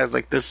 and it has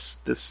like this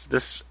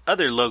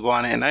other logo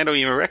on it, and I don't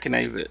even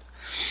recognize it.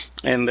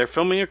 And they're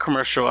filming a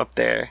commercial up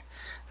there.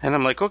 And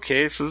I'm like,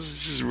 okay, so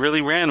this is really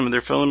random.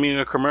 They're filming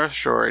a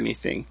commercial or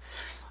anything.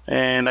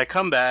 And I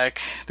come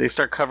back. They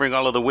start covering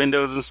all of the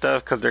windows and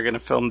stuff because they're going to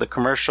film the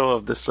commercial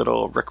of this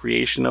little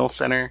recreational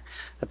center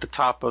at the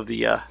top of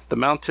the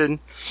mountain.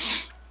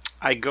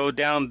 I go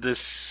down this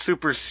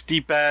super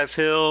steep-ass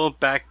hill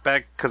back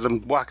because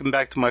I'm walking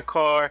back to my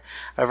car.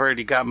 I've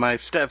already got my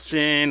steps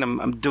in.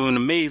 I'm doing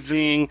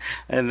amazing.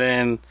 And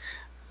then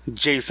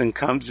Jason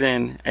comes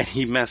in and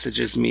he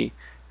messages me,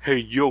 hey,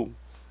 yo.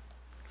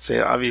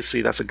 So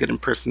obviously that's a good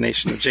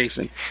impersonation of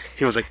Jason.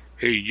 He was like,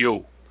 hey,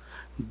 yo,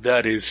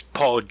 that is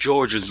Paul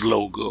George's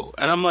logo.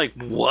 And I'm like,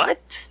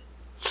 what?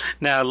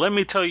 Now, let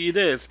me tell you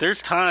this. There's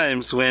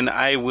times when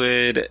I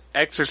would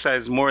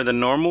exercise more than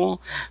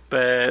normal,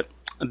 but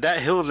that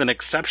hill is an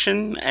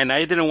exception, and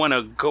I didn't want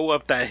to go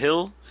up that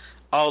hill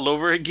all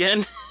over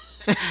again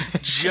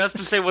just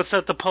to say what's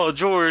up to Paul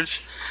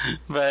George.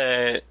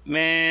 But,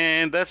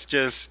 man, that's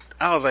just...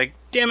 I was like,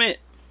 damn it.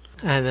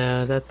 I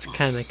know, that's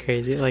kind of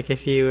crazy. Like,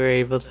 if you were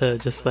able to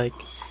just, like,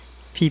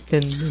 peep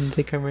in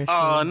the commercial.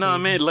 Oh, no,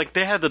 man. Like,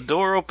 they had the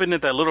door open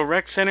at that little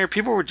rec center.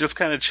 People were just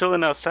kind of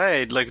chilling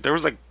outside. Like, there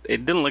was, like,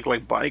 it didn't look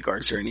like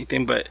bodyguards or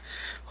anything, but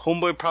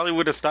homeboy probably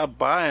would have stopped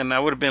by, and I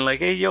would have been like,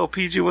 hey, yo,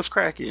 PG, what's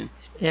cracking?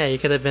 Yeah, you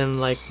could have been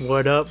like,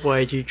 what up,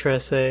 YG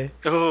Trece?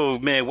 Oh,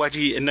 man,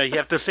 YG... No, you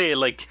have to say it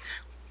like,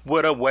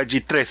 what up,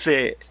 YG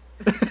Trece?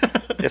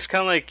 It's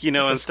kind of like, you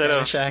know, instead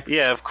of... Accent.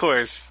 Yeah, of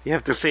course. You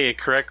have to say it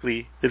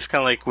correctly. It's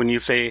kind of like when you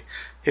say,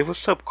 hey,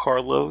 what's up,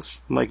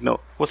 Carlos? I'm like, no,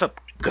 what's up,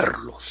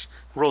 Carlos?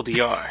 Roll the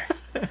R.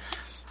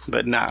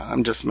 But nah,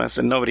 I'm just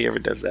messing. Nobody ever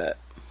does that.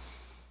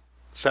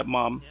 Except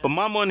Mom. But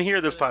Mom wouldn't hear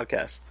this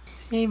podcast.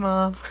 Hey,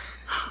 Mom.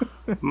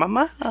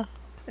 Mama?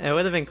 It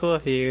would have been cool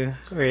if you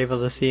were able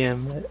to see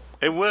him. But...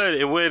 It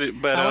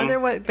would, but... I wonder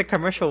what the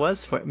commercial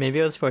was for. Maybe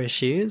it was for his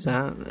shoes? I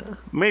don't know.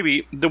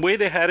 Maybe. The way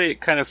they had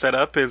it kind of set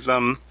up is,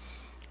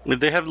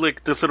 they have,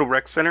 like, this little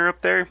rec center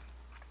up there,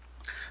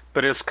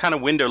 but it's kind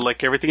of windowed,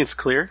 like, everything is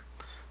clear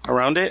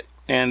around it,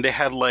 and they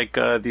had, like,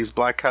 these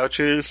black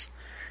couches,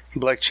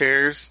 black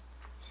chairs,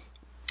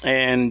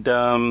 and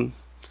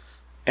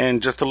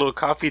just a little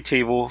coffee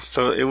table,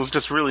 so it was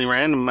just really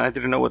random. I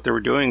didn't know what they were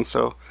doing,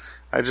 so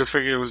I just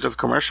figured it was just a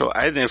commercial.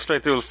 I didn't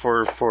expect it was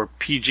for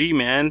PG,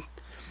 man.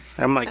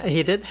 I'm like...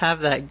 He did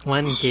have that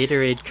one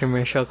Gatorade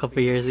commercial a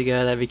couple years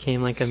ago that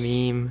became, like, a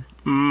meme.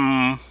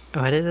 What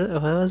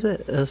was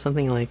it? It was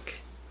something like,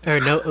 or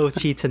no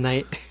OT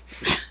tonight.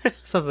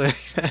 Something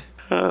like that.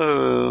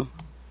 I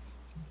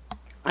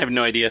have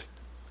no idea.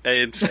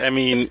 I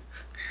mean,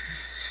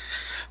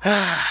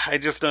 I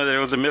just know that it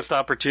was a missed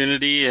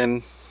opportunity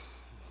and,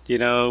 you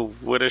know,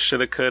 woulda,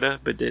 shoulda, coulda,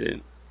 but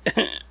didn't.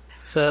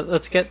 So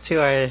let's get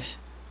to our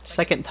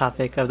second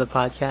topic of the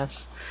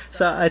podcast.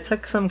 So I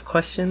took some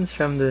questions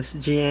from this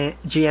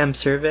GM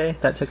survey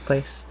that took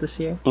place this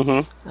year.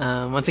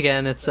 Mm-hmm. Once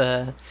again, it's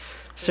a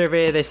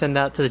survey they send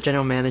out to the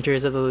general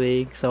managers of the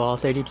league, so all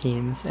 30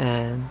 teams,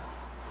 and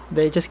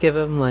they just give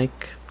them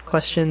like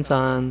questions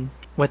on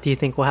what do you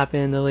think will happen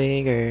in the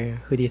league, or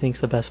who do you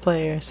think's the best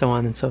player, so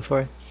on and so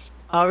forth.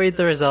 I'll read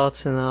the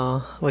results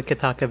and we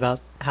could talk about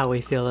how we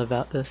feel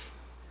about this.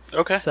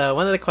 Okay. So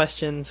one of the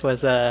questions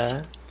was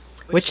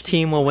which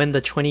team will win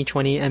the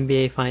 2020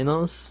 NBA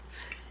Finals?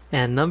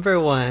 And number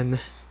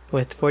one,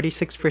 with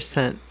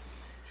 46%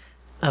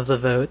 of the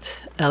vote,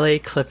 LA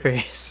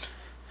Clippers.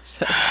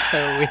 That's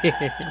so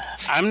weird.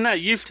 I'm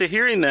not used to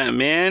hearing that,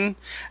 man.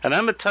 And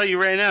I'm going to tell you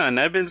right now, and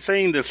I've been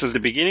saying this since the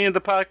beginning of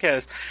the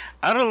podcast,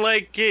 I don't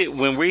like it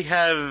when we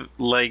have,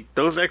 like,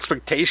 those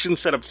expectations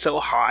set up so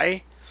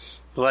high.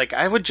 Like,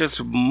 I would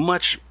just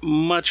much,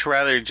 much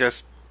rather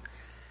just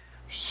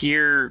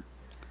hear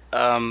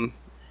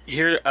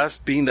us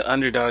being the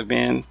underdog,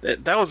 man.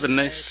 That was a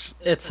nice...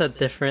 It's a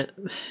different,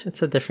 what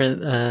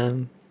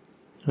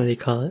do you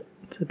call it?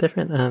 It's a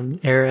different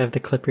era of the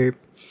Clipper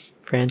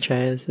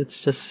franchise.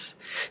 It's just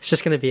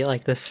going to be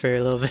like this for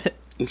a little bit.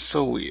 It's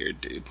so weird,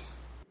 dude.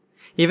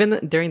 Even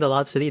during the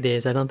Lob City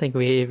days, I don't think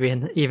we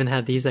even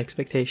had these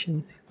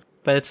expectations.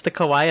 But it's the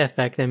Kawhi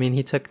effect. I mean,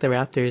 he took the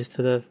Raptors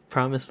to the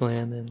promised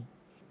land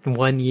in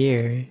 1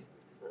 year.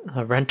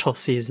 A rental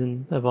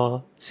season of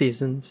all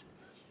seasons.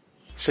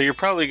 So you're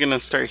probably going to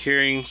start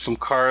hearing some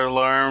car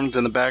alarms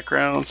in the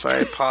background, so I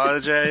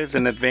apologize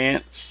in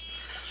advance.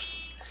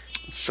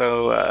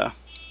 So,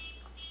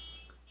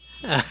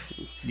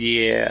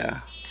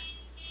 yeah.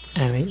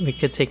 I mean, we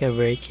could take a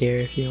break here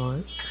if you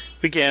want.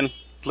 We can.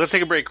 Let's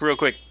take a break real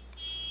quick.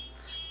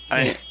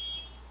 Oh,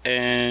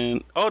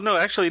 no,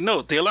 actually,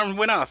 no, the alarm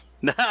went off.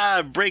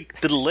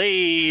 Break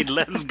delayed.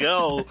 Let's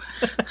go.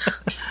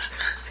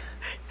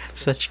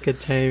 Such good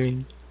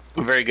timing.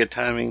 Very good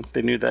timing.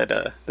 They knew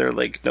that they're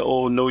like,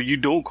 oh no, you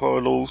don't,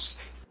 Carlos.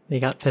 They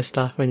got pissed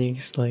off when you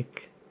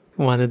like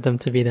wanted them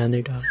to be the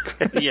underdog.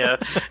 Yeah.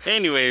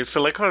 Anyway,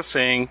 so like I was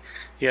saying,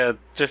 yeah,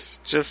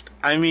 just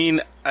I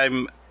mean,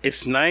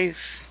 it's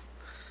nice,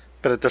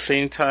 but at the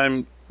same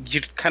time, you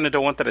kind of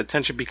don't want that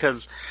attention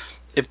because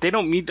if they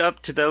don't meet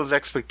up to those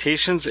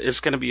expectations, it's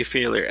going to be a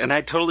failure. And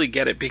I totally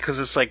get it because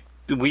it's like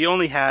we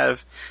only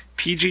have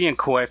PG and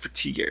Kawhi for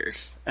 2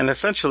 years, and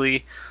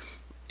essentially,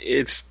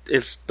 it's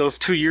those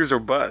 2 years or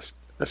bust.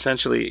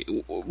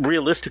 Essentially,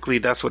 realistically,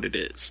 that's what it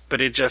is.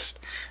 But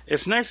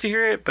it's nice to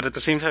hear it, but at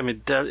the same time, I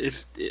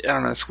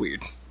don't know, it's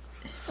weird.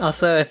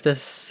 Also,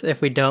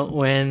 if we don't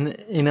win,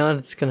 you know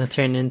what it's gonna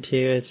turn into?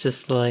 It's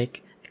just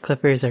like the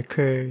Clippers are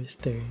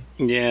cursed.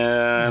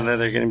 Yeah, and then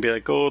they're gonna be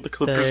like, oh, the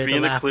Clippers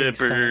being the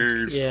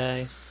Clippers.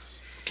 Yeah.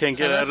 Can't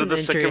get out of the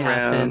second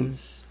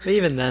round. But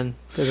even then,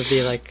 it'll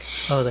be like,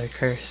 oh, they're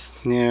cursed.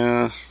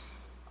 Yeah.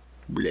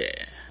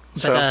 Bleh.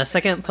 But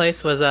second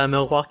place was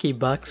Milwaukee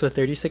Bucks with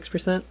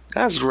 36%.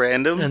 That's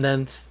random. And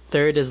then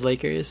third is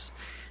Lakers.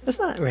 That's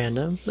not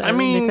random. I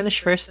mean, they finished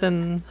first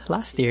in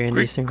last year in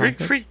the Eastern Conference.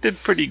 Greek Freak did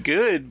pretty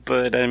good,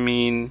 but I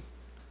mean...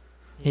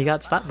 He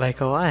got stopped by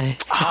Kawhi.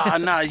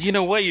 Nah, you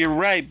know what? You're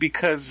right,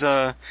 because,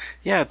 Toronto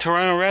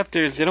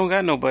Raptors, they don't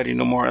got nobody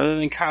no more other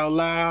than Kyle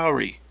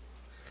Lowry.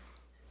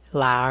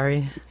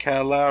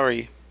 Kyle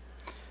Lowry.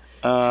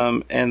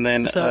 And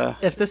then... So,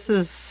 if this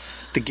is...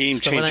 the game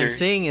changer. What I'm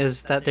seeing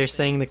is that they're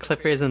saying the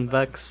Clippers and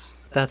Bucks,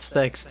 that's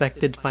the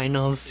expected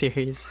finals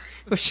series,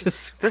 which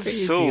is That's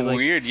crazy. so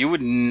weird. You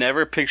would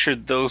never picture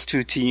those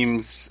two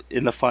teams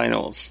in the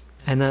finals.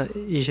 I know,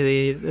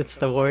 usually it's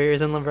the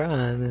Warriors and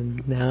LeBron,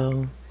 and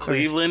now...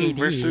 Cleveland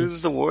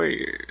versus the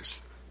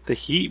Warriors. The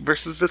Heat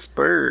versus the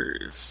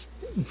Spurs.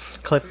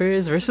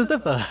 Clippers versus the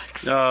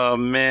Bucks. Oh,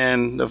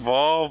 man. Of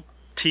all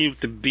teams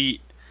to beat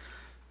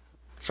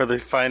for the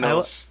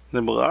finals. I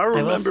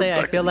will say,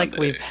 I feel like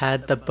we've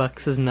had the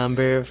Bucks'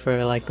 number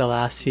for like the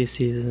last few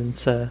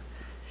seasons. So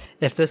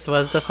if this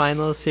was the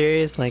finals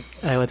series, like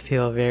I would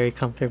feel very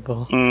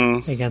comfortable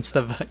against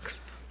the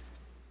Bucks,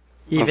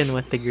 even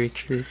with the Greek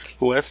Freak.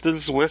 West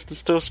is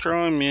still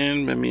strong,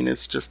 man. I mean,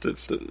 it's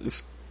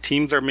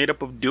teams are made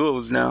up of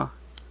duos now.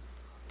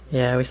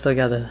 Yeah, we still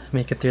gotta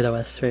make it through the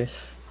West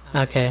first.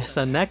 Okay,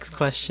 so next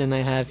question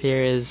I have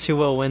here is who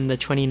will win the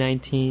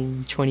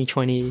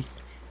 2019-2020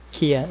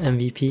 Kia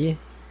MVP?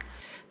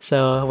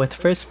 So with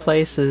first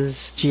place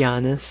is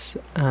Giannis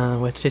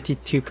with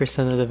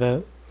 52% of the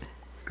vote.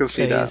 Go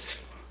see that.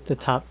 He's the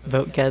top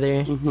vote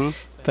getter. Mm-hmm.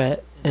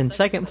 But in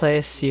second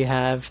place you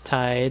have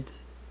tied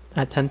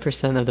at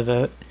 10% of the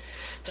vote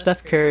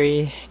Steph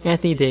Curry,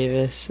 Anthony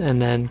Davis,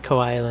 and then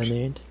Kawhi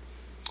Leonard.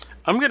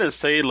 I'm going to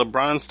say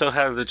LeBron still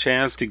has a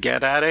chance to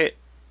get at it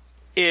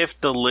if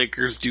the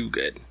Lakers do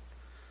good.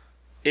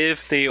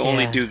 If they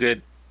only do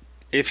good.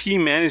 If he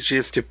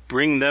manages to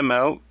bring them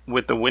out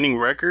with the winning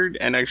record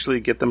and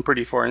actually get them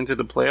pretty far into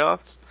the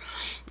playoffs,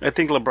 I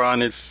think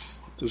LeBron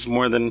is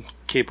more than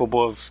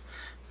capable of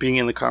being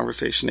in the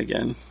conversation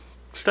again.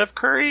 Steph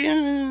Curry,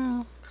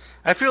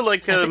 I feel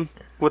like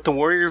with the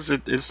Warriors,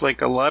 it's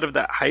like a lot of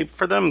that hype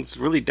for them has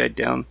really died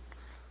down.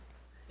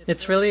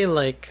 It's really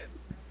like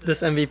this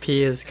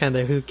MVP is kind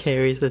of who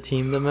carries the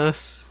team the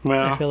most.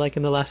 Well, I feel like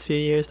in the last few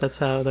years, that's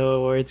how the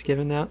award's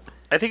given out.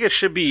 I think it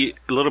should be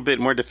a little bit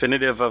more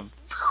definitive of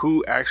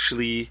who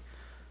actually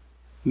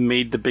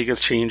made the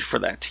biggest change for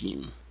that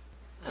team.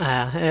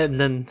 And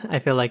then I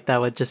feel like that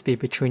would just be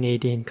between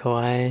AD and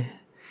Kawhi.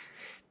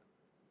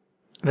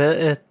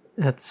 But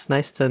it's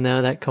nice to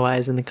know that Kawhi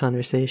is in the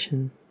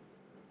conversation.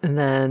 And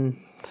then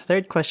the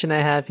third question I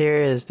have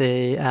here is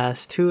they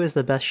asked who is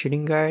the best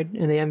shooting guard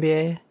in the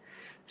NBA?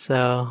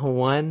 So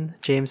 1,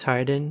 James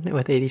Harden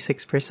with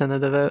 86%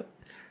 of the vote.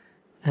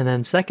 And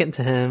then second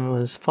to him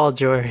was Paul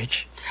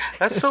George.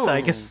 That's so I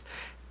guess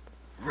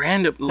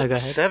random.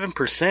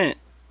 7%.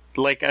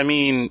 Like, I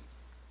mean,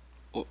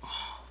 I'm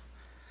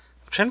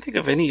trying to think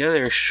of any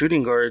other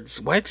shooting guards.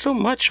 Why it's so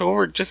much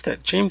over just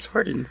at James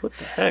Harden? What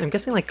the heck? I'm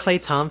guessing like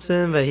Klay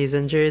Thompson, but he's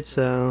injured,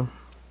 so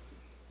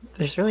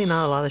there's really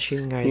not a lot of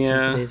shooting guards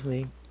in today's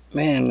league.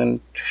 Man, and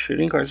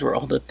shooting guards were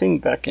all the thing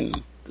back in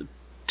the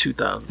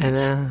 2000s.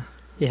 And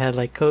you had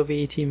like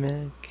Kobe,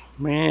 T-Mac.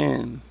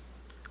 Man,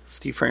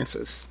 Steve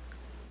Francis.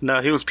 No,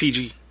 he was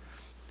PG. He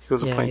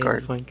was a point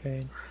guard. Point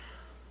guard.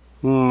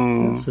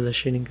 This is a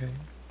shooting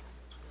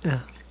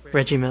guard.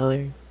 Reggie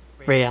Miller,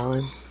 Ray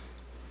Allen.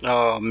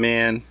 Oh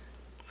man,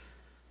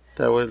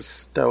 that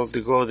was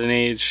the golden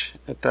age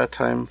at that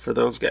time for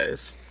those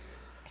guys.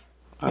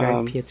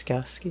 Eric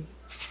Piatkowski.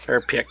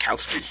 Eric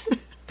Piatkowski,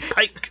 the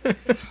Pike,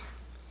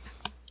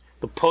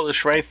 the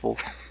Polish rifle.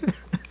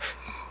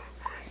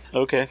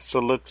 Okay, so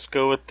let's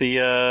go with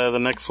the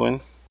next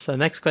one. So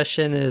next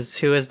question is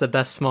who is the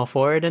best small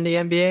forward in the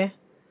NBA?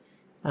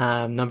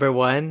 Number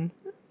 1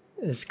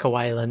 is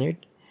Kawhi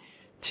Leonard,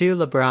 2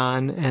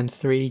 LeBron, and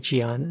 3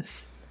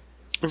 Giannis.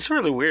 It's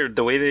really weird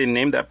the way they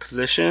named that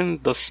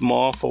position, the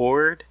small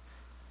forward,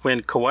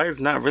 when Kawhi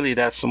is not really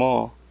that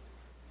small.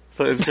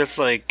 So it's just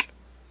like,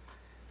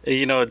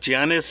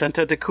 Giannis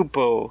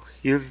Antetokounmpo.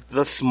 He's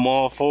the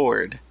small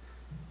forward.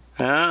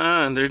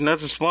 There's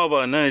nothing small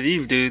about none of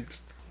these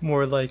dudes.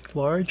 More like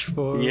large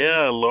forward.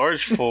 Yeah,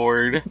 large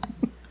forward.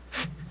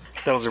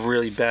 That was a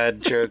really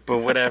bad joke, but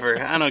whatever.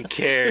 I don't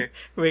care.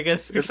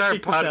 It's our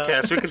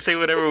podcast. We can say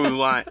whatever we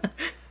want.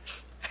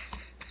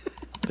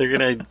 They're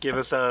gonna give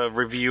us a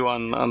review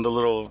on the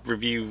little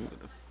review.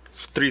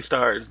 3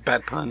 stars.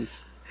 Bad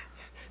puns.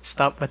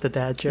 Stop with the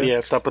dad jokes. Yeah,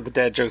 stop with the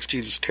dad jokes.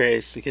 Jesus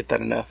Christ, you get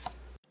that enough.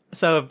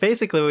 So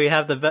basically, we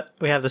have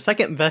the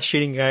second best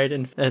shooting guard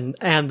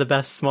and the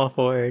best small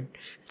forward.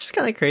 Which is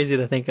kind of crazy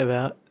to think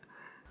about.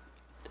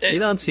 You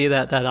don't see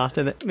that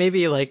often.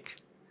 Maybe like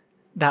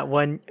that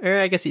one, or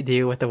I guess you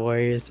do with the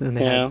Warriors. And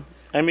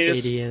I mean,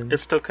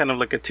 it's still kind of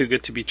like a too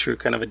good to be true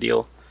kind of a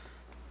deal.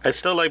 I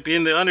still like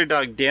being the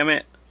underdog. Damn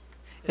it!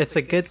 It's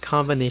a good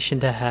combination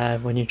to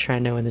have when you're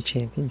trying to win the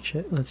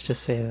championship. Let's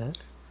just say that.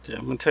 Yeah,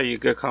 I'm gonna tell you a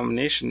good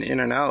combination, in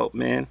and out,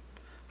 man.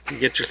 You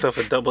get yourself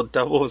a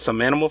double with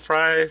some animal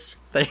fries.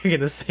 Thought you were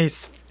gonna say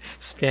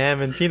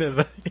spam and peanut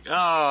butter.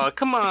 Oh,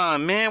 come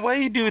on, man! Why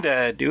you do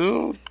that,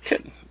 dude?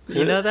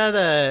 You know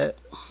that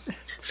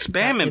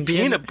spam and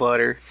peanut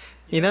butter.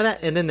 You know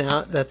that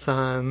In-N-Out that's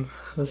on,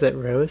 was it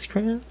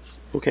Rosecrans?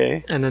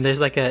 Okay. And then there's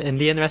like an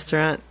Indian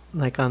restaurant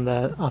like on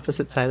the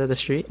opposite side of the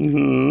street.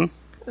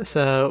 Mm-hmm.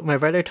 So my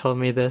brother told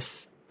me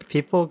this.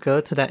 People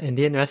go to that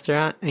Indian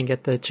restaurant and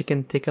get the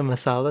chicken tikka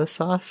masala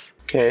sauce.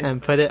 Okay.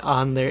 And put it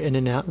on their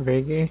In-N-Out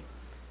burger.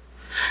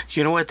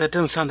 You know what? That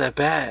doesn't sound that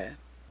bad.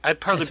 I'd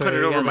probably put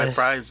it over my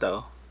fries,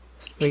 though.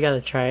 We gotta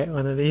try it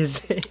one of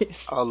these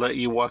days. I'll let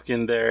you walk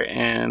in there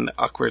and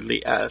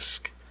awkwardly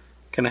ask,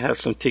 can I have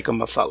some tikka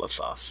masala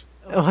sauce?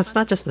 Oh, it's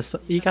not just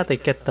you gotta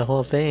get the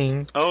whole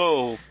thing.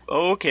 Oh,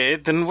 okay.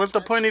 Then what's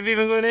the point of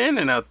even going to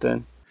In-N-Out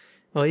then?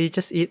 Well, you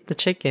just eat the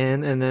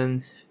chicken and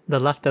then the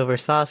leftover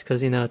sauce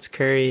because, it's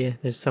curry.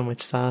 There's so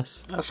much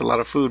sauce. That's a lot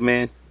of food,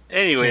 man.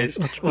 Anyways.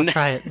 We'll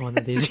try it one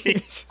of these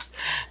days.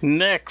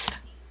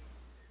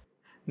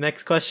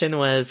 Next question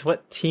was,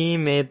 what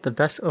team made the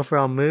best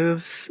overall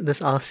moves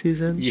this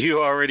offseason?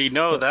 You already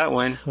know that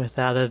one.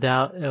 Without a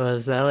doubt, it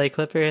was the LA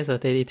Clippers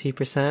with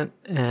 82%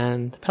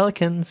 and the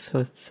Pelicans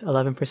with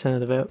 11%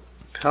 of the vote.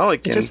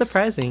 Pelicans? Which is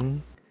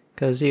surprising,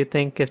 because you'd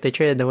think if they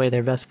traded away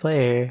their best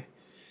player,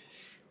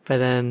 but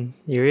then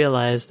you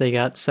realize they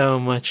got so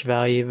much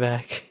value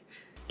back.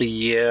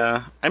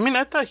 Yeah. I mean,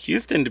 I thought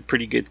Houston did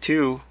pretty good,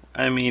 too.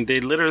 I mean, they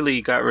literally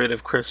got rid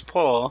of Chris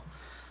Paul,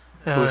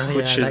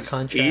 which is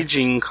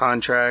aging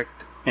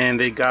contract, and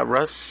they got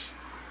Russ,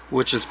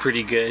 which is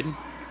pretty good.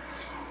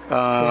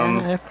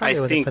 I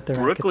think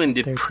Brooklyn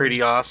did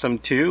pretty awesome,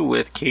 too,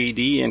 with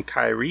KD and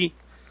Kyrie.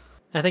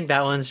 I think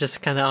that one's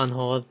just kind of on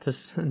hold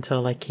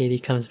until,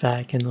 KD comes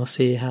back, and we'll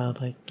see how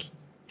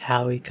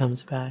he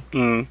comes back.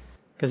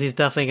 Because he's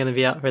definitely going to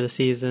be out for the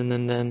season,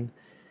 and then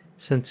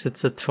since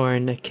it's a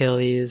torn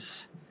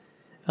Achilles,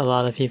 a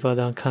lot of people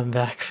don't come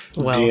back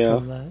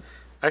from that.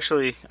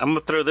 Actually, I'm going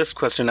to throw this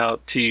question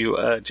out to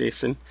you,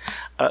 Jason.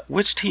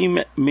 Which team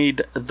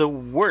made the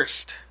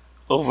worst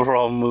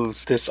overall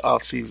moves this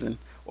offseason?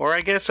 Or I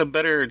guess a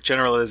better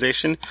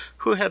generalization,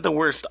 who had the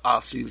worst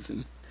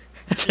offseason?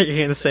 I thought you were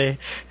going to say,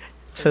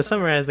 to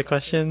summarize the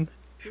question,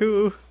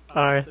 who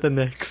are the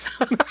Knicks?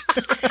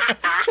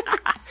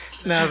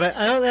 No, but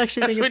I don't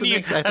actually think it's the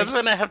Knicks. That's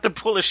when I have to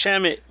pull a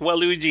Shamit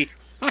Waluigi.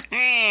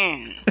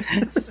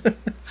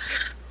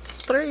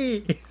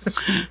 3.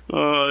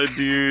 Oh,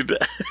 dude.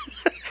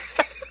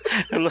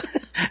 I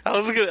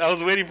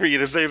was waiting for you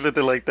to say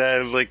something like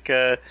that. It's like,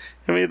 I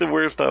made the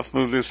worst off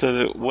moves. It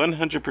said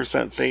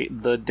 100% say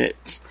the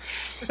Knicks.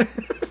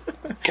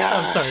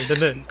 God. I'm sorry, the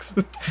Knicks.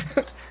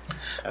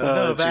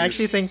 No, but I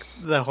actually think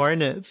the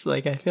Hornets,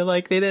 I feel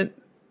like they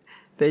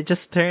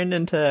just turned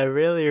into a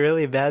really,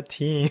 really bad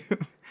team.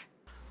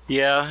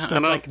 Yeah, I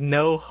know.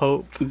 No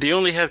hope. They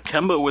only had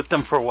Kemba with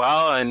them for a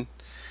while, and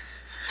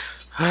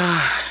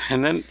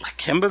then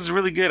Kemba's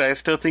really good. I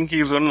still think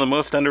he's one of the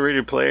most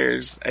underrated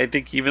players. I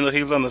think even though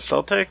he's on the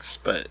Celtics,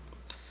 but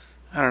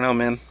I don't know,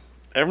 man.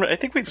 I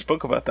think we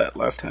spoke about that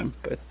last time,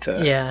 but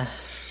yeah,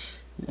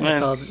 I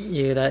told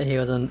you that he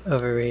wasn't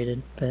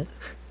overrated, but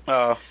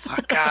oh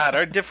God,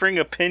 our differing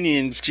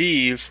opinions.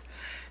 Jeez.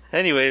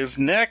 Anyways,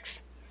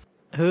 next.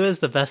 Who is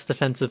the best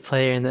defensive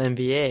player in the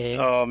NBA?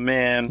 Oh,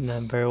 man.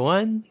 Number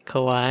 1,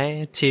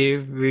 Kawhi.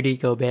 2, Rudy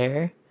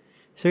Gobert.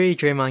 3,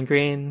 Draymond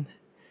Green.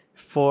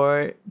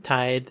 4,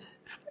 tied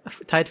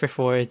for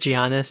 4,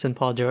 Giannis and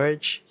Paul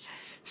George.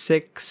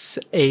 6,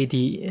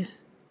 AD.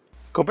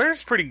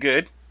 Gobert's pretty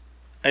good.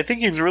 I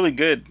think he's really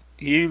good.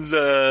 He's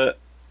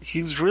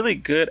really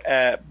good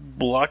at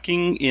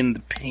blocking in the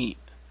paint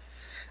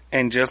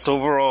and just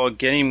overall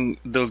getting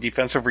those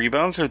defensive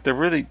rebounds. He's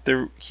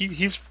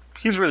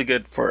really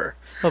good for...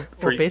 Well,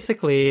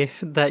 basically,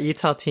 that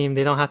Utah team,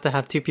 they don't have to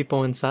have 2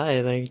 people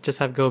inside. Just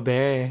have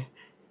Gobert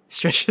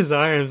stretch his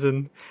arms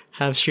and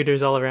have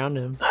shooters all around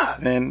him.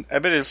 Man, I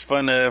bet it's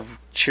fun to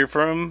cheer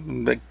for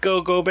him.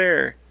 Go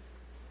Gobert!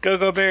 Go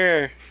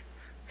Gobert!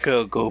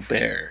 Go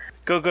Gobert!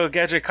 Go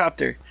Gadget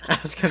Copter! I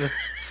was gonna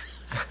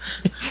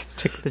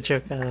Took the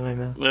joke out of my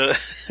mouth.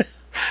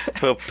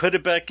 Well, put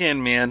it back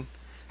in, man.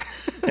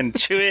 And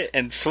chew it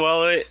and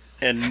swallow it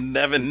and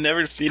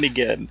never see it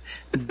again.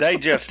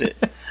 Digest it.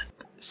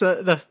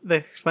 So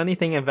the funny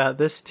thing about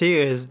this too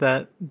is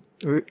that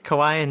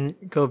Kawhi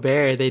and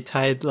Gobert, they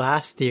tied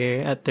last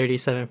year at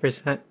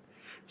 37%.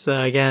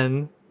 So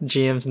again,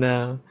 GMs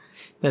know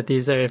that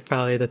these are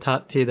probably the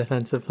top two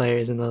defensive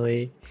players in the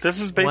league. This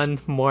is based... One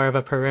more of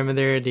a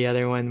perimeter, the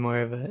other one more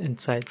of an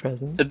inside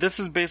presence. This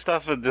is based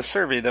off of the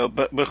survey, though.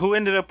 But who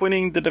ended up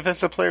winning the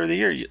Defensive Player of the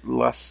Year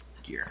last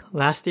year?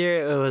 Last year,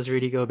 it was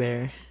Rudy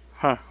Gobert.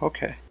 Huh,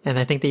 okay. And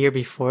I think the year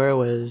before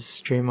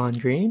was Draymond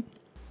Green.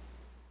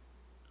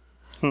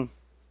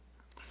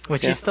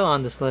 Which he's still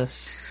on this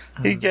list.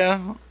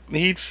 Yeah,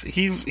 I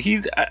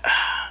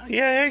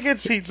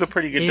guess he's a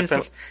pretty good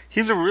defense.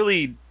 He's a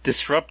really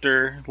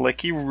disruptor.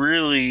 Like, he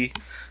really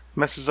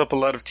messes up a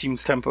lot of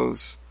teams'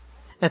 tempos.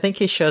 I think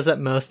he shows up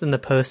most in the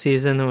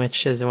postseason,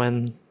 which is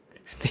when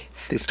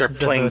they start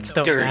playing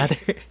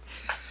dirty.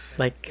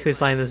 Like,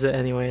 whose line is it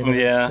anyway?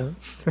 Yeah.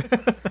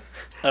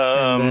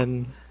 And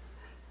then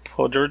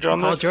Paul George on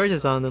this? Paul George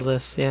is on the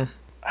list, yeah.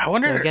 I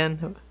wonder... So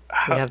again,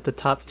 we have the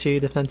top two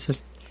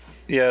defensive...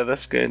 Yeah,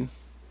 that's good.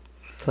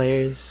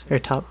 Players, or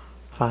top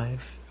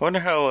 5. I wonder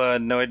how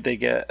annoyed they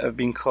get of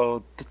being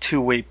called the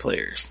two-way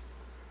players.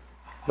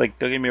 Like,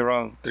 don't get me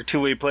wrong, they're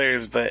two-way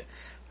players, but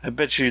I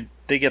bet you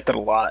they get that a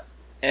lot.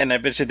 And I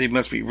bet you they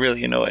must be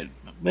really annoyed.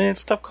 Man,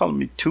 stop calling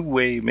me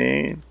two-way,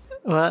 man.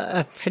 Well,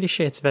 I'm pretty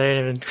sure it's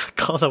better than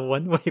called a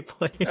one-way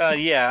player.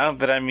 Yeah,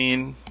 but I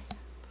mean,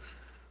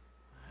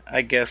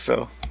 I guess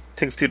so.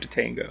 Takes two to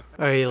tango.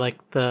 Or you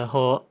like the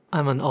whole,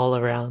 I'm an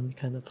all-around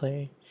kind of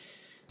player.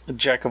 A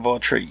jack of all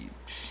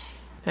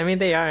trades. I mean,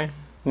 they are.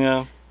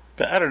 Yeah.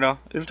 But I don't know.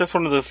 It's just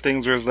one of those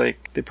things where it's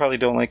like, they probably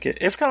don't like it.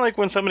 It's kind of like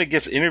when somebody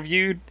gets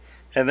interviewed,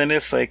 and then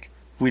it's like,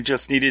 we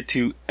just needed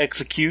to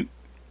execute.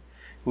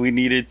 We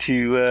needed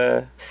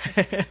to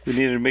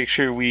make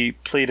sure we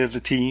played as a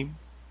team.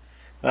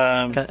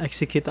 Gotta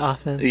execute the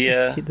offense. Yeah.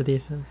 Execute the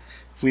defense.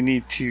 We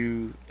need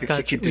to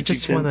execute the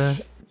defense. We just want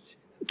to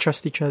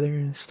trust each other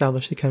and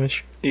establish the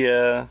chemistry.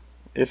 Yeah.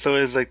 It's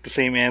always like the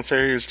same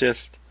answer.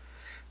 It's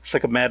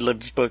like a Mad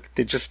Libs book.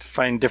 They just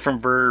find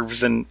different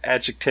verbs and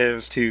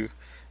adjectives to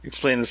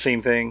explain the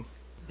same thing.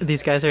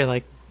 These guys are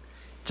like,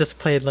 just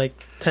played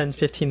like 10,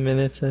 15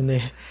 minutes and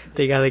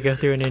they gotta go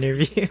through an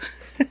interview.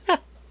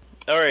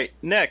 Alright,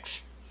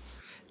 next.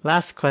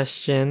 Last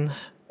question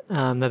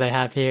that I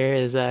have here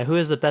is, who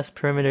is the best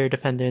perimeter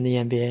defender in the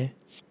NBA?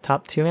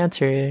 Top 2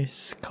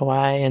 answers,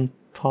 Kawhi and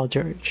Paul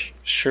George.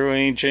 Sure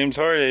ain't James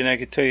Harden, I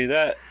can tell you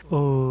that.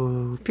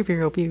 Oh, pew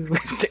pew pew.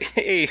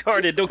 Hey,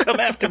 Harden, don't come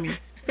after me.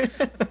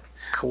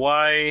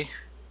 Kawhi.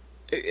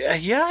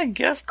 Yeah, I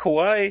guess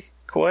Kawhi.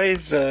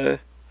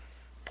 Kawhi's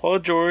Paul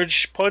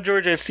George. Paul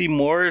George I see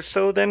more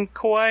so than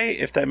Kawhi,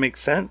 if that makes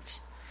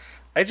sense.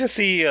 I just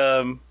see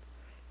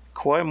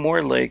Kawhi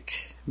more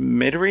like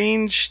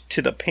mid-range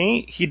to the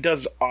paint. He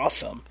does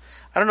awesome.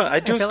 I don't know. I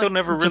still like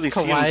never really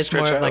see him stretch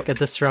more out. Of like a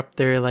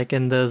disruptor, like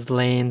in those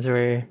lanes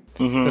where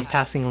those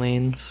passing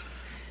lanes.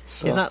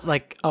 So. He's not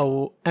like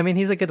I mean,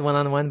 he's a good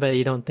one-on-one, but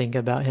you don't think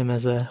about him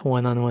as a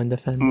one-on-one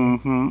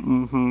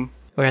defender.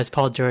 Whereas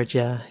Paul George,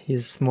 yeah,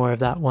 he's more of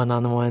that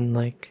one-on-one.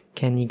 Like,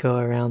 can you go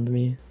around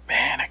me?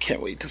 Man, I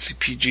can't wait to see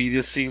PG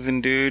this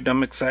season, dude.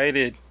 I'm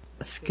excited.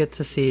 It's good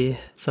to see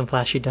some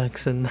flashy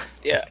dunks and.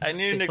 Yeah, I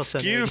need an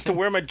excuse to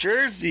wear my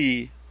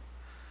jersey.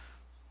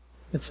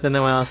 It's been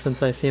a while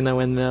since I've seen a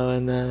windmill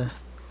in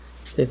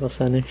Staples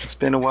Center. It's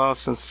been a while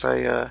since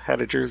I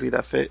had a jersey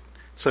that fit.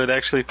 So it's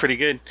actually pretty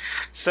good.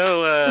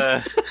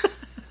 So,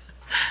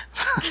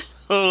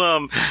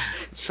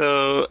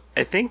 so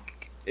I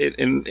think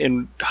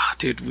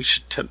dude, we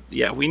should,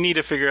 we need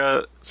to figure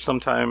out some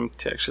time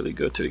to actually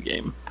go to a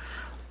game.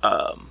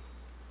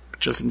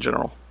 Just in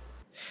general.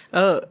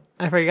 Oh,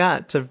 I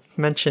forgot to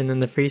mention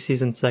in the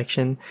preseason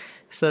section.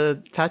 So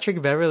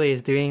Patrick Beverley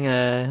is doing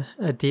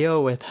a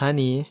deal with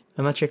Honey.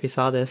 I'm not sure if you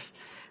saw this,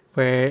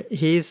 where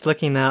he's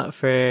looking out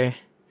for, I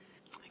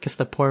guess,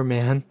 the poor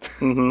man.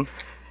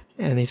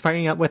 And he's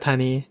partnering up with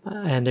Honey,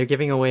 and they're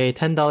giving away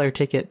 $10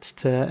 tickets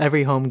to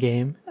every home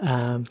game.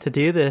 To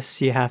do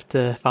this, you have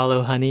to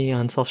follow Honey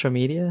on social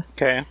media.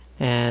 Okay.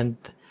 And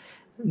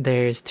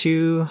there's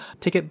 2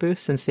 ticket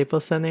booths in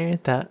Staples Center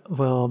that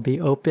will be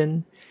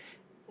open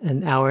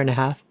an hour and a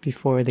half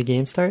before the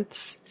game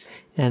starts.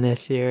 And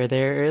if you're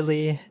there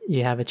early,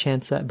 you have a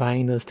chance at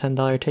buying those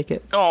 $10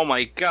 tickets. Oh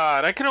my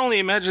god, I can only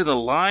imagine the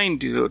line,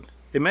 dude.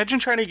 Imagine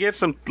trying to get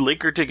some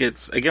Laker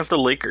tickets against the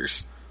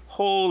Lakers.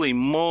 Holy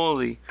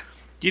moly.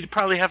 You'd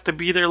probably have to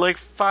be there like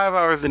 5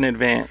 hours in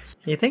advance.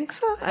 You think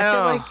so? I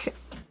feel like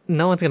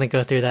no one's going to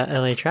go through that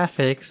LA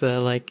traffic, so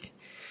like,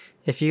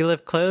 if you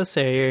live close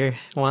or you're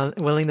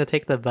willing to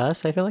take the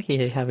bus, I feel like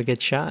you have a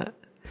good shot.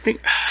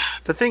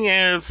 The thing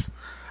is,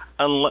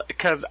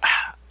 because,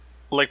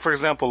 like, for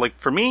example, like,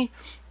 for me,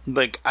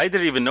 like, I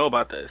didn't even know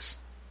about this.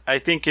 I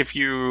think if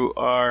you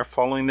are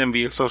following them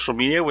via social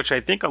media, which I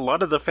think a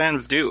lot of the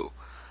fans do,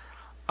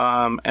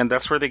 and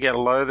that's where they get a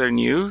lot of their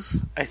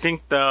news, I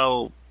think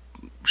they'll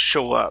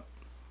show up.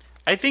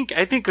 I think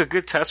a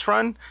good test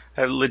run,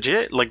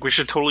 legit, like we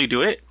should totally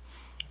do it.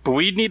 But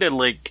we need to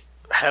like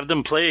have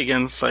them play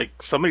against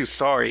like somebody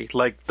sorry,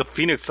 like the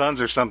Phoenix Suns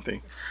or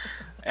something,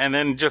 and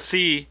then just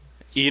see,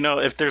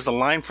 if there's a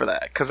line for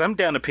that. Because I'm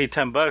down to pay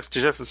 $10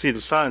 just to see the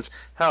Suns.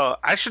 Hell,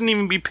 I shouldn't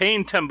even be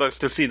paying $10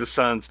 to see the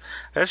Suns.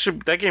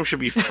 That game should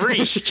be free.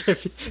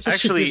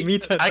 Actually, me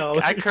 $10.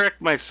 I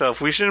correct myself.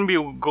 We shouldn't be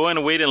going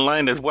to wait in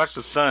line to watch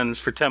the Suns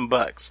for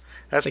 $10.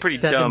 That's like pretty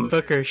Devin dumb.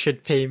 Booker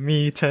should pay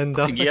me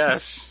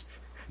 $10.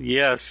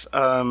 Yes.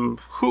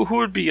 Who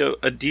would be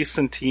a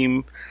decent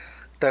team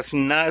that's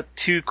not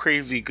too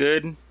crazy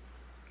good?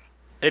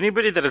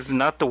 Anybody that is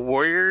not the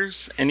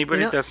Warriors?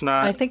 Anybody that's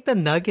not... I think the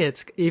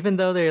Nuggets, even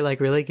though they're like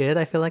really good,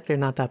 I feel like they're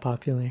not that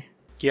popular.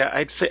 Yeah,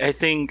 I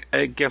think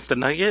against the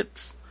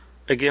Nuggets,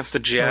 against the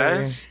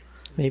Jazz...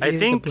 Or maybe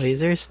the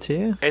Blazers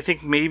too? I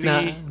think maybe...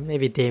 Nah,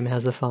 maybe Dame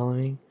has a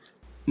following.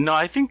 No,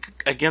 I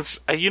think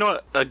against...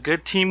 a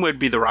good team would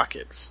be the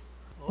Rockets.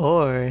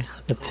 Or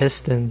the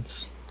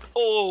Pistons.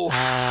 Oh!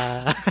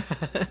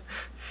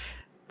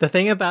 The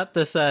thing about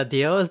this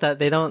deal is that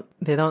they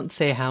don't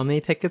say how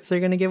many tickets they're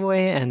going to give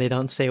away, and they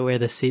don't say where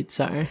the seats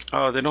are.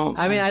 Oh, they don't.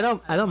 I mean, I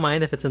don't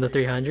mind if it's in the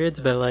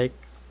 300s, but like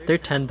they're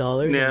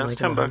 $10. Yeah, it's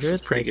 $10.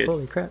 It's pretty good.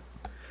 Holy crap!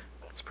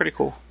 It's pretty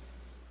cool.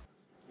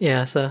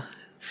 Yeah, so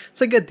it's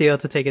a good deal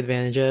to take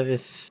advantage of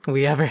if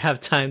we ever have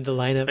time to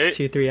line up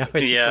 2-3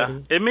 hours. Yeah,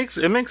 it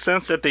makes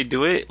sense that they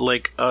do it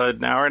like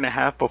an hour and a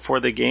half before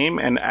the game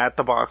and at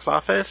the box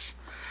office.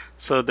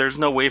 So there's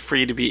no way for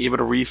you to be able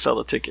to resell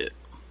a ticket.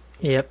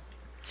 Yep.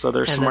 So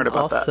they're smart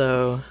about that.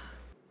 Also,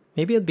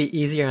 maybe it'd be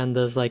easier on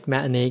those like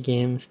matinee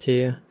games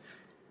too.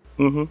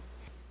 Mm-hmm.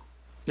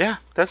 Yeah,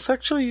 that's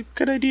actually a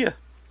good idea.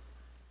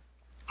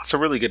 It's a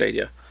really good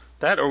idea.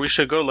 That, or we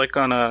should go like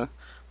on a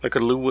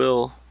Lou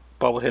Will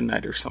bobblehead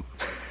night or something.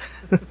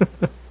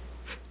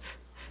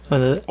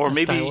 Or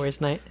maybe Star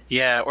Wars night.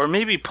 Yeah, or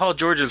maybe Paul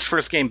George's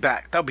first game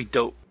back. That'd be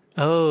dope.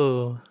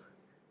 Oh,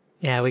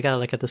 yeah, we gotta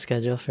look at the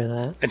schedule for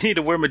that. I need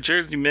to wear my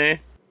jersey, man.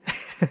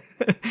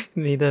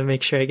 Need to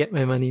make sure I get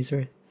my money's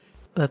worth.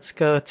 Let's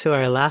go to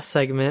our last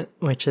segment,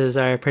 which is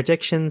our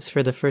predictions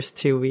for the first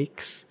 2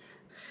 weeks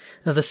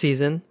of the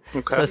season.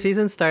 Okay. So the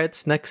season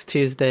starts next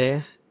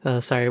Tuesday.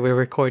 We're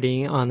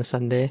recording on a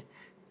Sunday,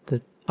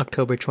 the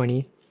October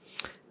 20.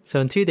 So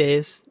in 2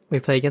 days, we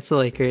play against the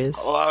Lakers.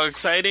 Oh,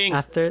 exciting.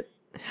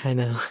 I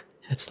know.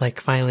 It's like,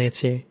 finally it's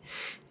here.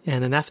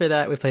 And then after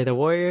that, we play the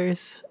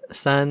Warriors,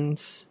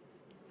 Suns,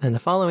 and the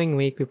following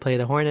week, we play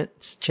the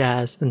Hornets,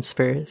 Jazz, and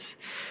Spurs.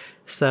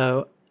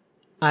 So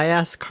I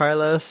asked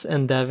Carlos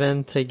and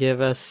Devin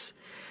to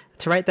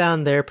write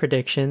down their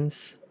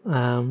predictions,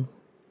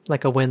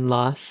 like a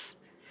win-loss,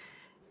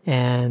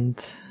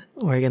 and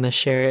we're going to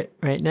share it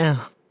right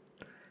now.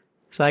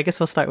 So I guess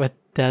we'll start with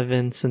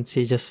Devin since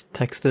he just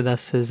texted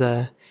us his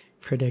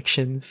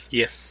predictions.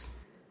 Yes.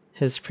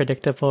 His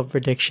predictable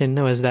prediction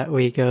was that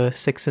we go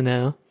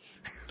 6-0.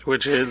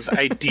 Which is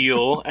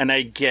ideal, and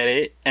I get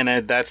it,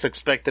 and that's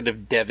expected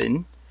of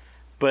Devin.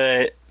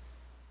 But...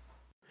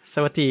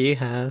 So what do you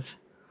have?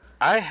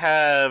 I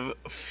have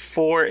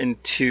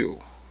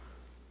 4-2.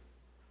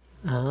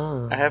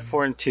 Oh. I have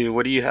 4-2.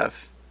 What do you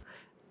have?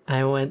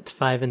 I went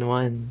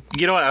 5-1.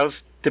 You know what? I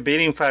was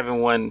debating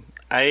 5-1.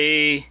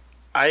 I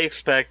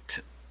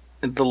expect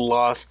the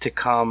loss to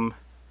come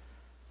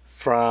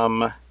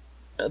from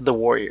the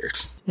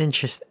Warriors.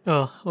 Interesting.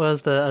 Oh, what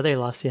was the other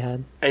loss you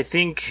had? I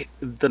think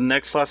the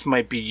next loss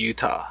might be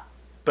Utah,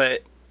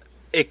 but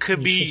it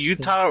could be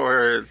Utah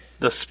or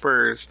the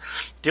Spurs.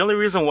 The only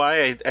reason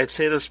why I'd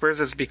say the Spurs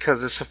is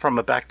because it's from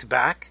a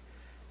back-to-back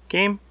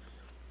game,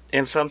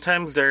 and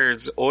sometimes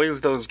there's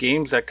always those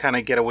games that kind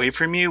of get away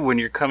from you when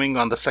you're coming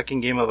on the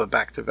second game of a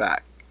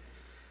back-to-back.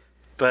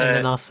 But and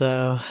then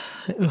also,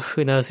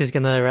 who knows who's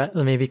gonna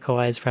maybe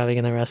Kawhi's probably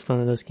gonna rest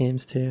one of those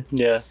games too.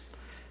 Yeah.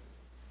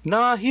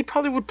 Nah, he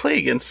probably would play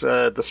against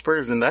the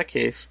Spurs in that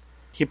case.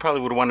 He probably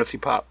would want to see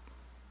Pop.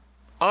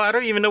 Oh, I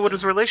don't even know what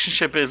his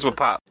relationship is with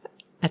Pop.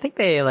 I think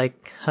they,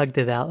 like, hugged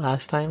it out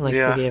last time. Like,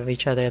 they gave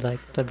each other, like,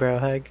 the bro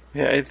hug.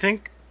 Yeah, I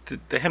think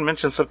they had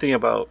mentioned something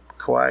about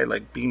Kawhi,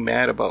 like, being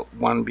mad about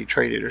wanting to be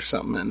traded or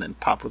something, and then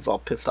Pop was all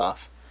pissed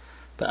off.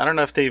 But I don't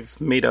know if they've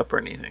made up or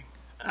anything.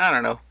 I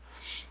don't know.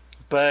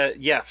 But,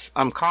 yes,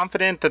 I'm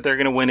confident that they're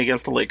going to win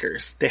against the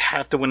Lakers. They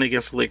have to win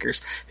against the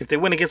Lakers. If they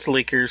win against the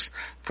Lakers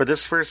for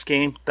this first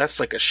game, that's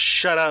like a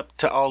shut up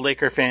to all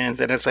Laker fans.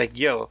 And it's like,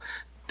 yo,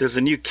 there's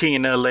a new king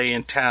in LA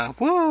in town.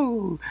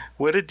 Woo!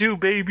 What it do,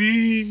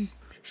 baby?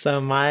 So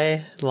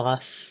my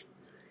loss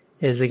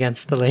is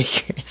against the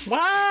Lakers.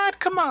 What?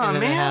 Come on,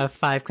 and then man. I have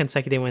 5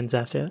 consecutive wins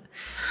after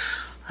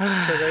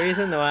that. So the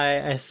reason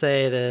why I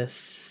say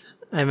this,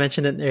 I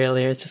mentioned it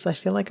earlier, it's just I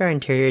feel like our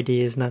interior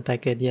D is not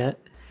that good yet.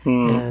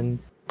 And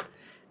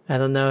I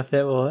don't know if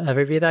it will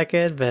ever be that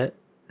good, but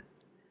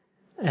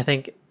I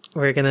think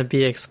we're going to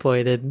be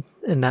exploited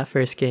in that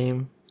first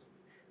game.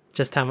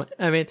 Just how much,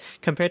 I mean,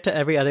 compared to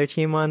every other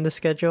team on the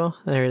schedule,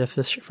 or the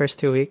first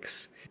 2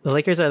 weeks, the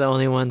Lakers are the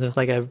only ones with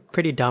like a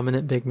pretty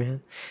dominant big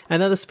man. I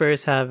know the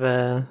Spurs have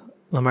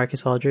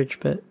LaMarcus Aldridge,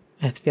 but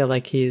I feel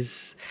like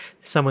he's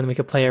someone we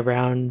could play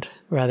around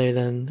rather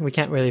than we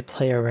can't really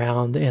play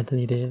around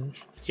Anthony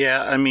Davis.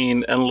 Yeah, I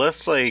mean,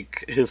 unless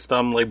like his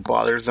thumb like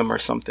bothers him or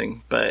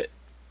something. But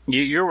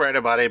you're right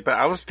about it. But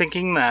I was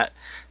thinking that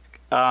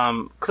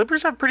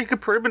Clippers have pretty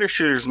good perimeter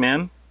shooters,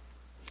 man.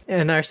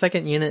 And our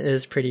second unit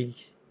is pretty.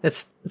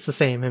 It's the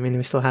same. I mean,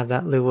 we still have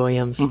that Lou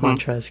Williams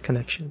Montrez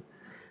connection.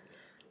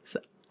 So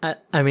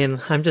I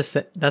mean,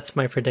 that's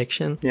my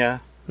prediction. Yeah.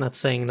 I'm not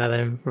saying that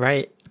I'm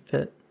right,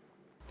 but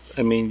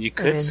I mean, you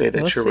could say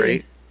that you're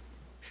right.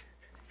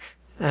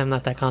 I'm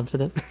not that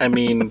confident. I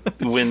mean,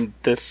 when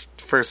this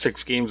first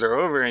 6 games are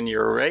over and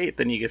you're right,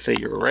 then you can say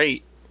you're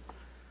right.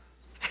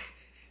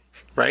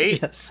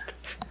 Right? Yes.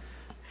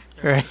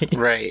 Right.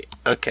 Right.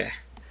 Okay.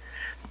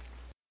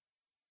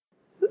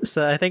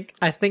 So I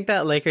think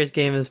that Lakers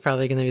game is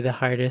probably going to be the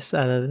hardest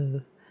out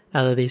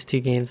of these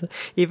 2 games.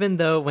 Even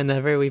though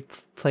whenever we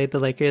played the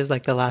Lakers,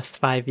 like the last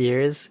 5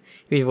 years,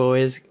 we've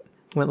always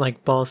went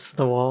like balls to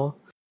the wall.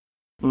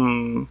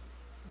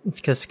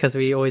 Because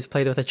we always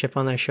played with a chip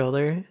on our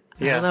shoulder.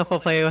 Yeah. I don't know if we'll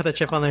play with a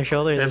chip on our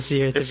shoulder this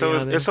year. It's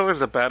always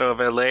the Battle of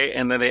LA,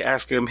 and then they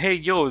ask him, "Hey,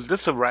 yo, is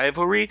this a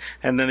rivalry?"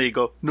 And then they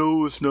go,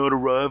 "No, it's not a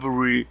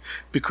rivalry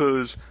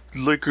because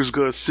the Lakers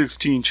got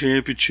 16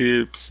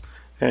 championships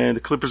and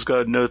the Clippers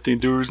got nothing.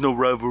 There is no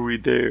rivalry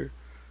there."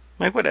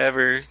 Like,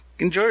 whatever.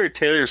 Enjoy your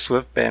Taylor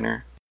Swift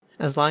banner.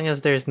 As long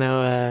as there's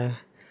no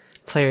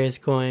players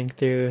going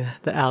through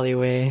the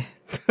alleyway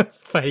to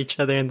fight each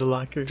other in the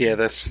locker room. Yeah,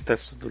 that's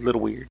a little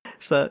weird.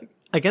 So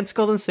against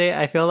Golden State,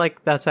 I feel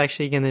like that's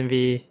actually going to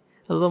be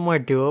a little more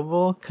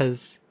doable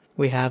because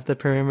we have the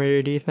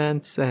perimeter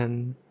defense,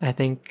 and I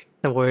think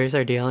the Warriors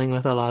are dealing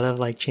with a lot of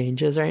like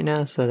changes right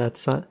now, so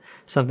that's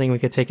something we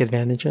could take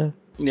advantage of.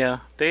 Yeah,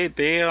 they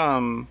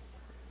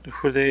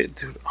who are they?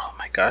 Dude, oh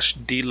my gosh,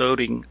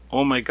 deloading.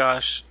 Oh my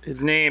gosh,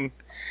 his name.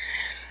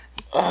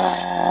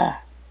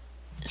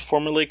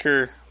 Former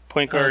Laker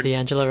point guard.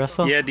 D'Angelo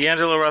Russell. Yeah,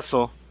 D'Angelo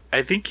Russell.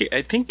 I think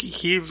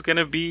he's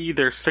gonna be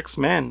their 6th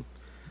man.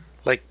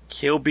 Like,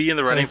 he'll be in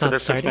the running for the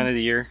 6th man of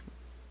the year.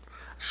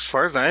 As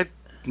far as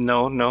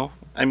no.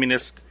 I mean,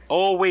 it's...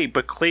 Oh, wait,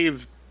 but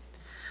Clay's...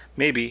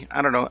 Maybe.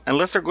 I don't know.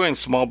 Unless they're going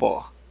small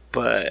ball.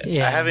 But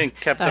yeah. I haven't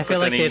kept up with any... I feel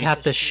like they'd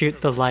have to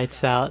shoot the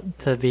lights out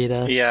to beat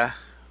us. Yeah.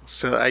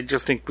 So I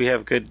just think we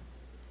have good...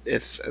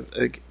 It's,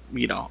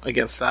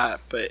 against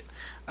that. But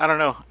I don't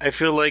know. I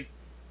feel like...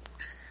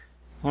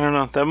 I don't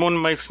know. That one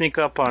might sneak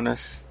up on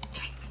us.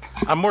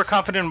 I'm more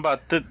confident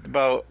about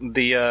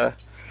the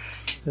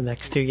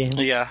next 2 games.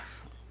 Yeah.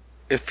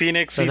 If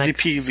Phoenix, easy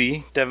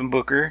peasy, Devin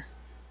Booker.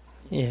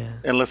 Yeah.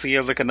 Unless he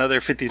has like another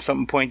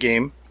 50-something point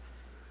game.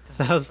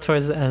 That was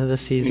towards the end of the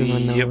season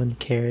when no one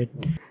cared.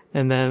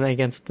 And then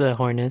against the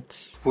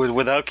Hornets.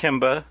 Without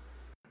Kemba.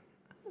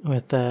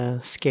 With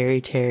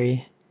scary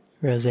Terry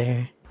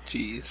Rozier.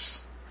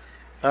 Jeez.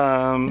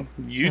 Utah.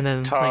 And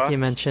then, like you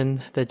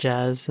mentioned, the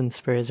Jazz and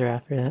Spurs are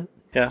after that.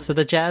 Yeah. So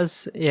the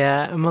Jazz,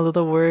 I'm a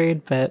little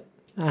worried, but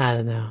I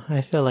don't know.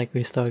 I feel like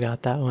we still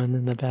got that one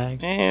in the bag.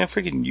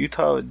 Freaking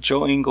Utah with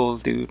Joe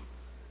Ingles, dude.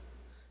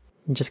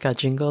 He just got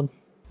jingled?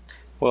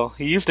 Well,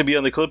 he used to be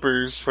on the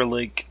Clippers for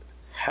like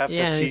half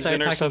a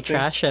season or something.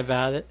 Yeah, he started talking trash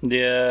about it.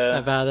 Yeah.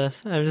 About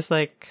us. I'm just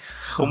like...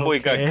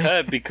 Homeboy got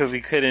cut because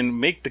he couldn't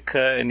make the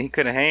cut and he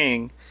couldn't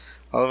hang.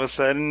 All of a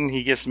sudden,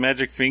 he gets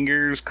magic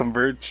fingers,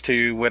 converts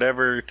to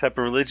whatever type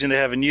of religion they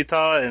have in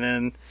Utah, and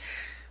then...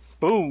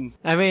 Boom.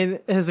 I mean,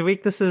 his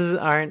weaknesses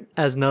aren't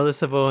as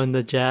noticeable in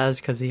the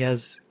Jazz because he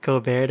has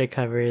Gobert to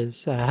cover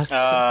his ass.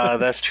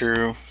 That's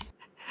true.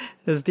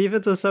 His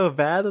defense is so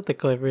bad with the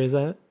Clippers.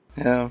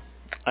 Yeah.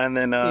 And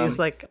then... he's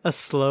like a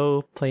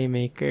slow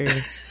playmaker.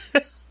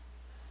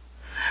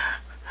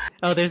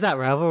 Oh, there's that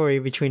rivalry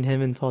between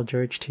him and Paul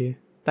George, too.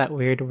 That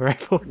weird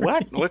rivalry.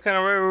 What? What kind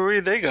of rivalry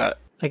they got?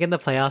 Like in the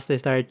playoffs, they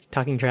started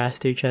talking trash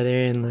to each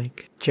other, and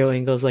like Joe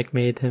Ingles like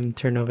made him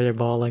turn over their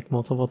ball like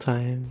multiple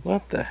times.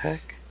 What the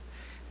heck?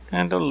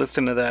 And don't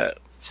listen to that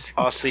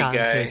Aussie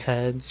guy. His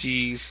head.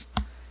 Jeez.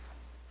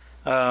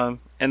 And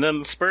then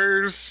the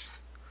Spurs,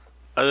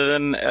 other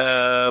than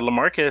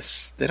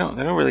LaMarcus, they don't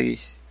really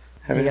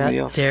have anybody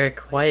else. Derek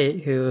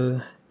White,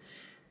 who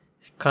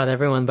caught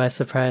everyone by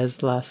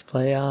surprise last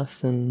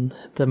playoffs, and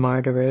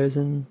DeMar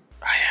DeRozan.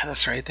 Oh yeah,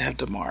 that's right. They have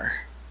DeMar.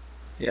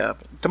 Yeah,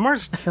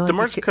 DeMar's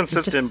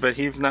consistent, but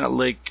he's not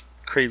like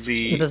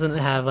crazy. He doesn't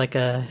have like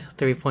a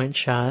 3-point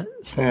shot,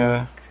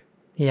 so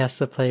he has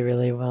to play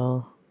really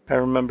well. I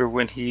remember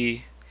when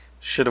he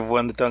should have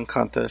won the dunk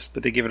contest,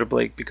 but they gave it to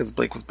Blake because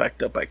Blake was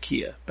backed up by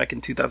Kia back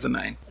in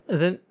 2009.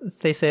 Then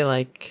they say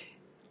like,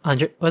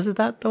 was it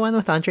the one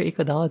with Andre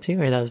Iguodala too,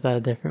 or was that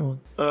a different one?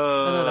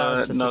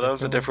 No, that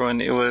was a different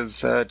one. It was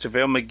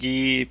JaVale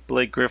McGee,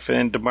 Blake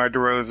Griffin, DeMar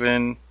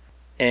DeRozan,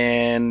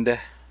 and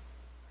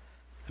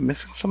I'm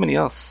missing somebody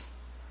else.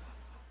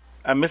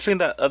 I'm missing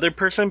that other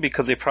person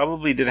because they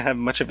probably didn't have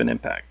much of an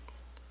impact.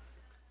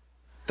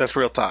 That's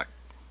real talk.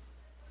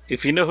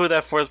 If you know who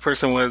that 4th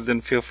person was,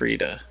 then feel free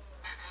to...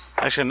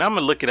 Actually, now I'm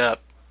going to look it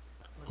up.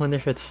 I wonder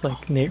if it's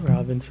like Nate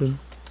Robinson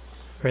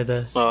for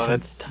the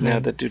 10th time. Yeah,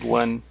 that dude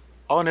won.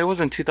 Oh, and it was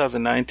in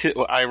 2009.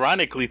 Well,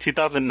 ironically,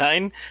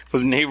 2009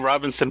 was Nate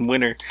Robinson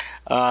winner.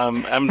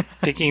 I'm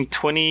thinking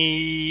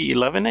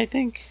 2011, I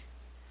think.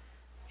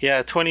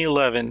 Yeah,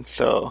 2011.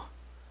 So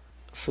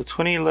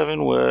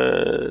 2011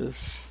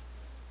 was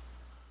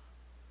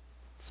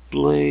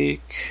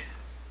Blake.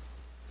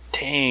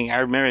 Dang, I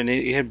remember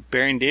he had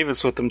Baron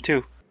Davis with him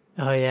too.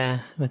 Oh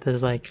yeah, with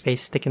his like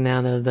face sticking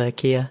out of the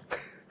Kia,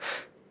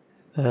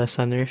 the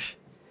sunroof.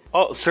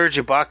 Oh, Serge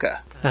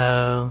Ibaka.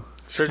 Oh.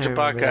 Serge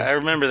Ibaka, I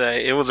remember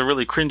that. It was a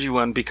really cringy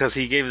one because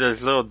he gave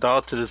this little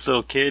doll to this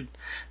little kid,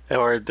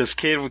 or this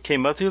kid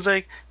came up to him, he was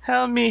like,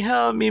 help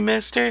me,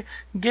 mister,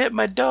 get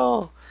my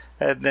doll.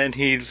 And then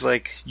he's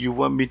like, you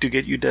want me to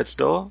get you that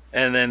doll?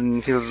 And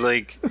then he was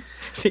like...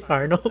 Is he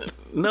Arnold?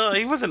 No,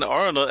 he wasn't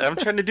Arnold. I'm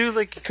trying to do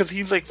like, because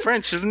he's like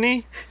French, isn't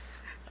he?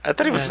 I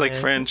thought he was like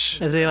French.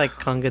 Is he like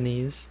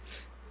Congolese?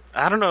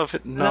 I don't know if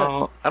it...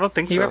 No, I don't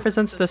think so. He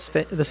represents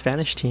the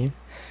Spanish team.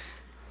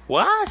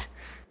 What?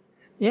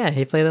 Yeah,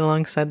 he played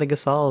alongside the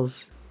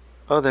Gasols.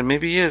 Oh, then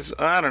maybe he is.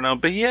 I don't know,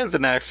 but he has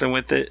an accent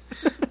with it.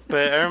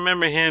 But I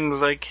remember him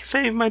was like,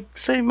 save my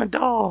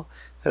doll.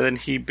 And then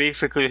he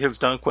basically, his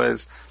dunk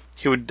was,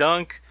 he would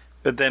dunk,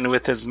 but then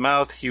with his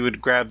mouth, he would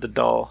grab the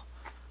doll.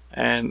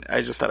 And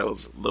I just thought it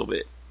was a little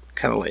bit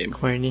kind of lame.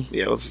 Corny.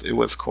 Yeah, it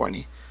was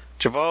corny.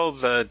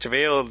 JaVale's,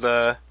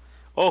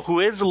 who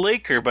is a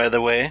Laker, by the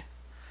way,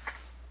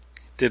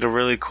 did a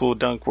really cool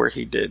dunk where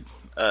he did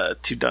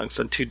 2 dunks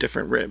on 2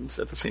 different rims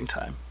at the same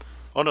time.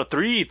 Oh no,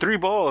 three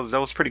balls. That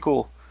was pretty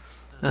cool.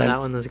 That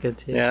one was good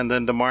too. Yeah, and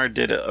then DeMar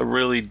did a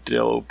really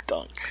dope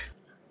dunk.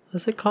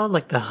 What's it called?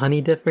 Like the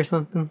honey dip or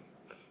something?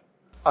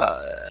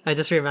 I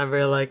just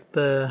remember like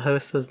the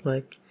host was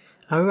like,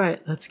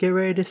 alright, let's get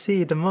ready to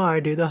see DeMar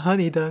do the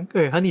honey dunk,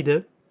 or honey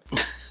dip. I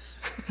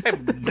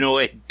have no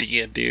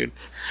idea, dude.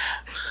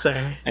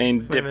 Sorry. I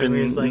ain't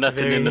dipping like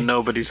nothing into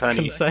nobody's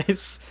honey.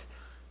 Concise.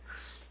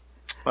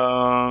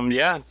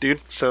 Yeah,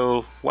 dude.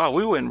 So, wow,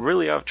 we went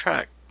really off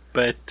track.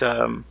 But,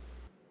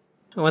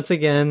 once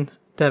again,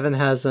 Devin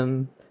has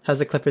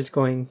the Clippers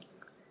going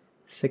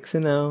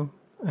 6-0.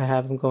 I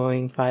have them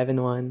going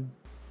 5-1.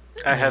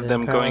 I have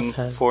them going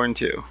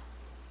 4-2.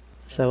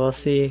 So we'll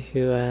see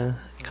who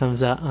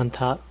comes out on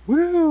top.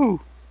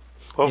 Woo!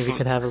 Maybe we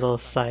could have a little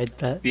side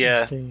bet.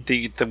 Yeah,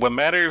 what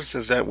matters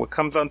is that what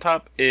comes on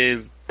top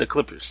is the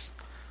Clippers.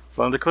 As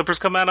long as the Clippers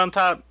come out on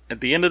top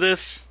at the end of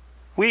this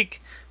week,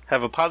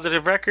 have a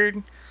positive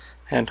record,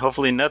 and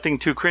hopefully nothing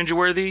too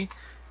cringeworthy,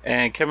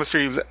 and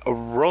chemistry's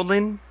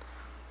rolling,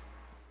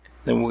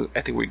 then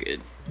I think we're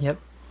good. Yep.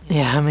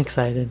 Yeah, I'm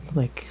excited.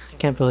 Like, I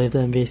can't believe the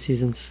NBA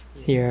season's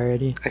here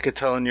already. I could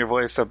tell in your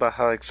voice about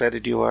how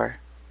excited you are.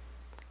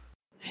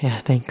 Yeah,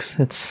 thanks.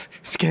 It's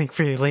getting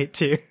pretty late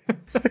too.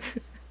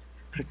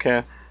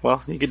 Okay.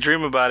 Well, you can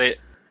dream about it.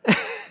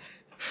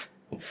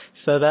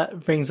 So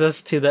that brings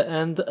us to the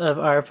end of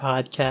our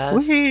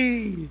podcast.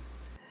 Whee!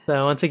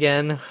 So once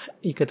again,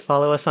 you could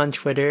follow us on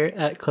Twitter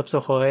at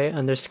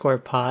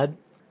ClipsAhoy_pod.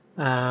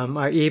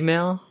 Our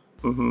email,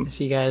 if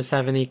you guys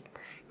have any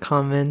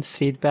comments,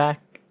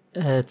 feedback,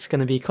 it's going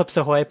to be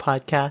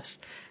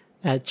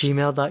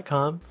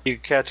clipsahoypodcast@gmail.com. You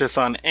can catch us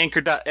on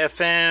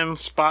Anchor.fm,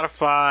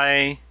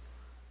 Spotify.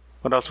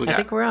 What else we got? I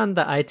think we're on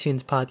the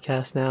iTunes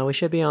podcast now. We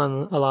should be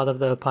on a lot of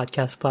the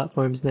podcast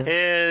platforms now.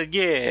 Hell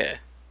yeah.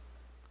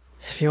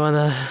 If you want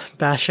to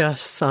bash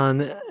us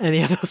on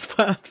any of those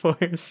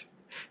platforms,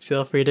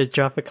 feel free to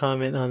drop a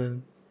comment on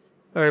them.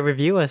 Or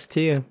review us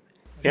too.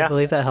 Yeah. I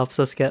believe that helps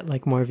us get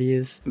like more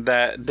views.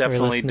 That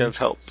definitely does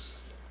help.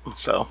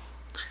 So,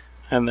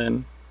 and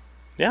then,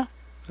 yeah,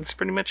 that's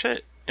pretty much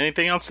it.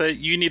 Anything else that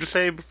you need to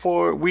say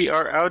before we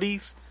are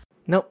outies?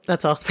 Nope,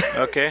 that's all.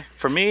 Okay,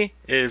 for me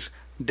is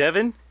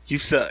Devin, you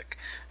suck.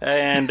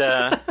 And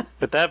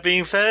with that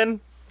being said,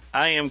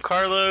 I am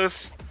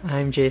Carlos.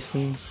 I'm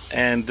Jason.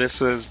 And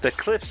this was the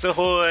Clips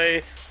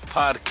Ahoy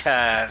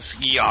podcast.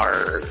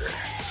 Yarr.